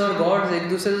मॉन्स्टर्स और गॉड्स एक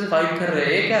दूसरे से फाइट कर रहे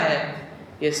हैं, ये क्या है?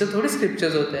 ये सब थोड़ी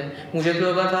स्क्रिप्चर्स होते हैं. मुझे तो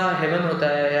लगा था हेवन होता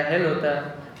है या हेल होता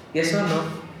है. यस और नो?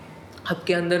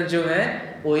 आपके अंदर जो है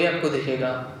वही आपको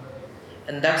दिखेगा.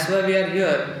 And that's why we are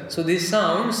here. So this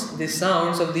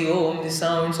sounds of the Om, this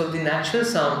sounds of the natural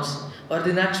sounds और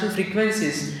द नेचुरल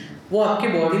फ्रीक्वेंसीज, वो आपके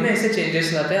बॉडी में ऐसे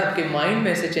चेंजेस लाते हैं, आपके माइंड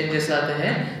में ऐसे चेंजेस लाते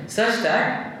हैं such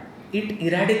that it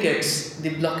इरेडिकेट्स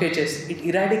the blockages, it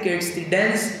इरेडिकेट्स the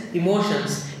dense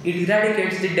emotions, it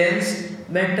इरेडिकेट्स the dense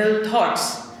mental thoughts.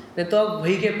 नहीं तो आप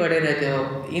वहीं के पड़े रहते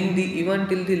हो in the even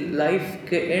till the life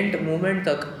के एंड मोमेंट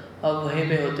तक आप वहीं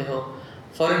पे होते हो.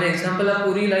 फॉर एन एग्जाम्पल, आप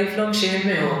पूरी लाइफ लॉन्ग शेम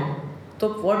में हो तो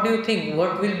what do you think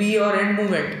what will be your end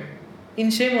moment?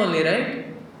 In Shem only, right?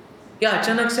 या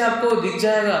अचानक से आपको दिख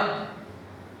जाएगा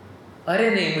अरे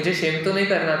नहीं मुझे शेम तो नहीं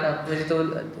करना था, मुझे तो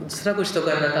दूसरा कुछ तो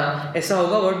करना था, ऐसा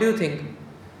होगा? What do you think?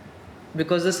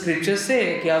 Because the scriptures say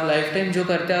कि आप लाइफ टाइम जो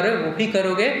करते आ रहे हो वो भी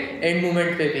करोगे एंड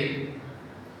मोमेंट पे भी.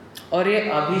 और ये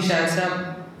अभी शायद से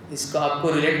आप इसको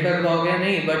आपको रिलेट कर पाओगे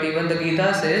नहीं, but even the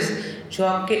Gita says जो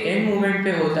आपके एंड मोमेंट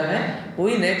पे होता है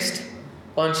वही नेक्स्ट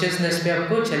कॉन्शियसनेस पे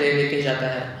आपको चले लेके जाता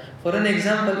है. For an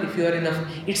example, if you are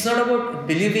it's not about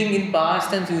believing in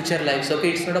past and future lives, okay?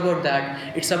 It's not about that.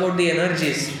 It's about the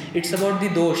energies. It's about the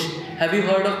dosh. Have you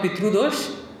heard of Pitru dosh?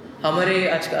 हमारे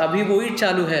आज अभी वही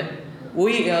चालू है,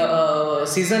 वही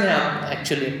season है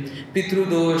actually. पितृ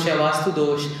दोष या वास्तु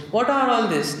दोष. What are all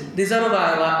this? These are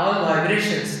all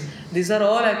vibrations. These are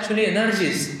all actually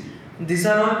energies. These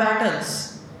are all patterns.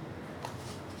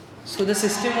 So the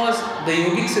system was, the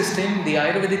yogic system, the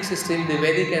Ayurvedic system, the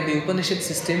Vedic and the Upanishad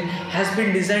system has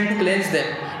been designed to cleanse them.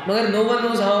 But no one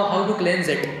knows how to cleanse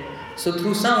it. So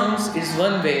through sounds is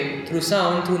one way, through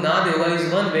sound, through Nad Yoga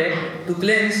is one way to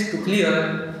cleanse, to clear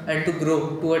and to grow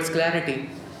towards clarity,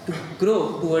 to grow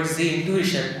towards the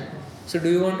intuition. So do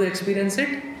you want to experience it?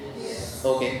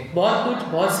 Okay.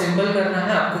 बहुत simple करना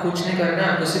है, आपको कुछ नहीं करना है,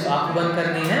 आपको सिर्फ आँख बंद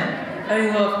करनी है and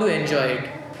you have to enjoy it.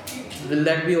 Will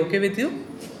that be okay with you?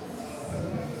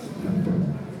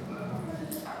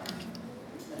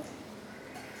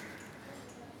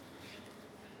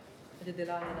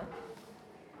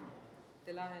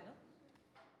 तिला है ना?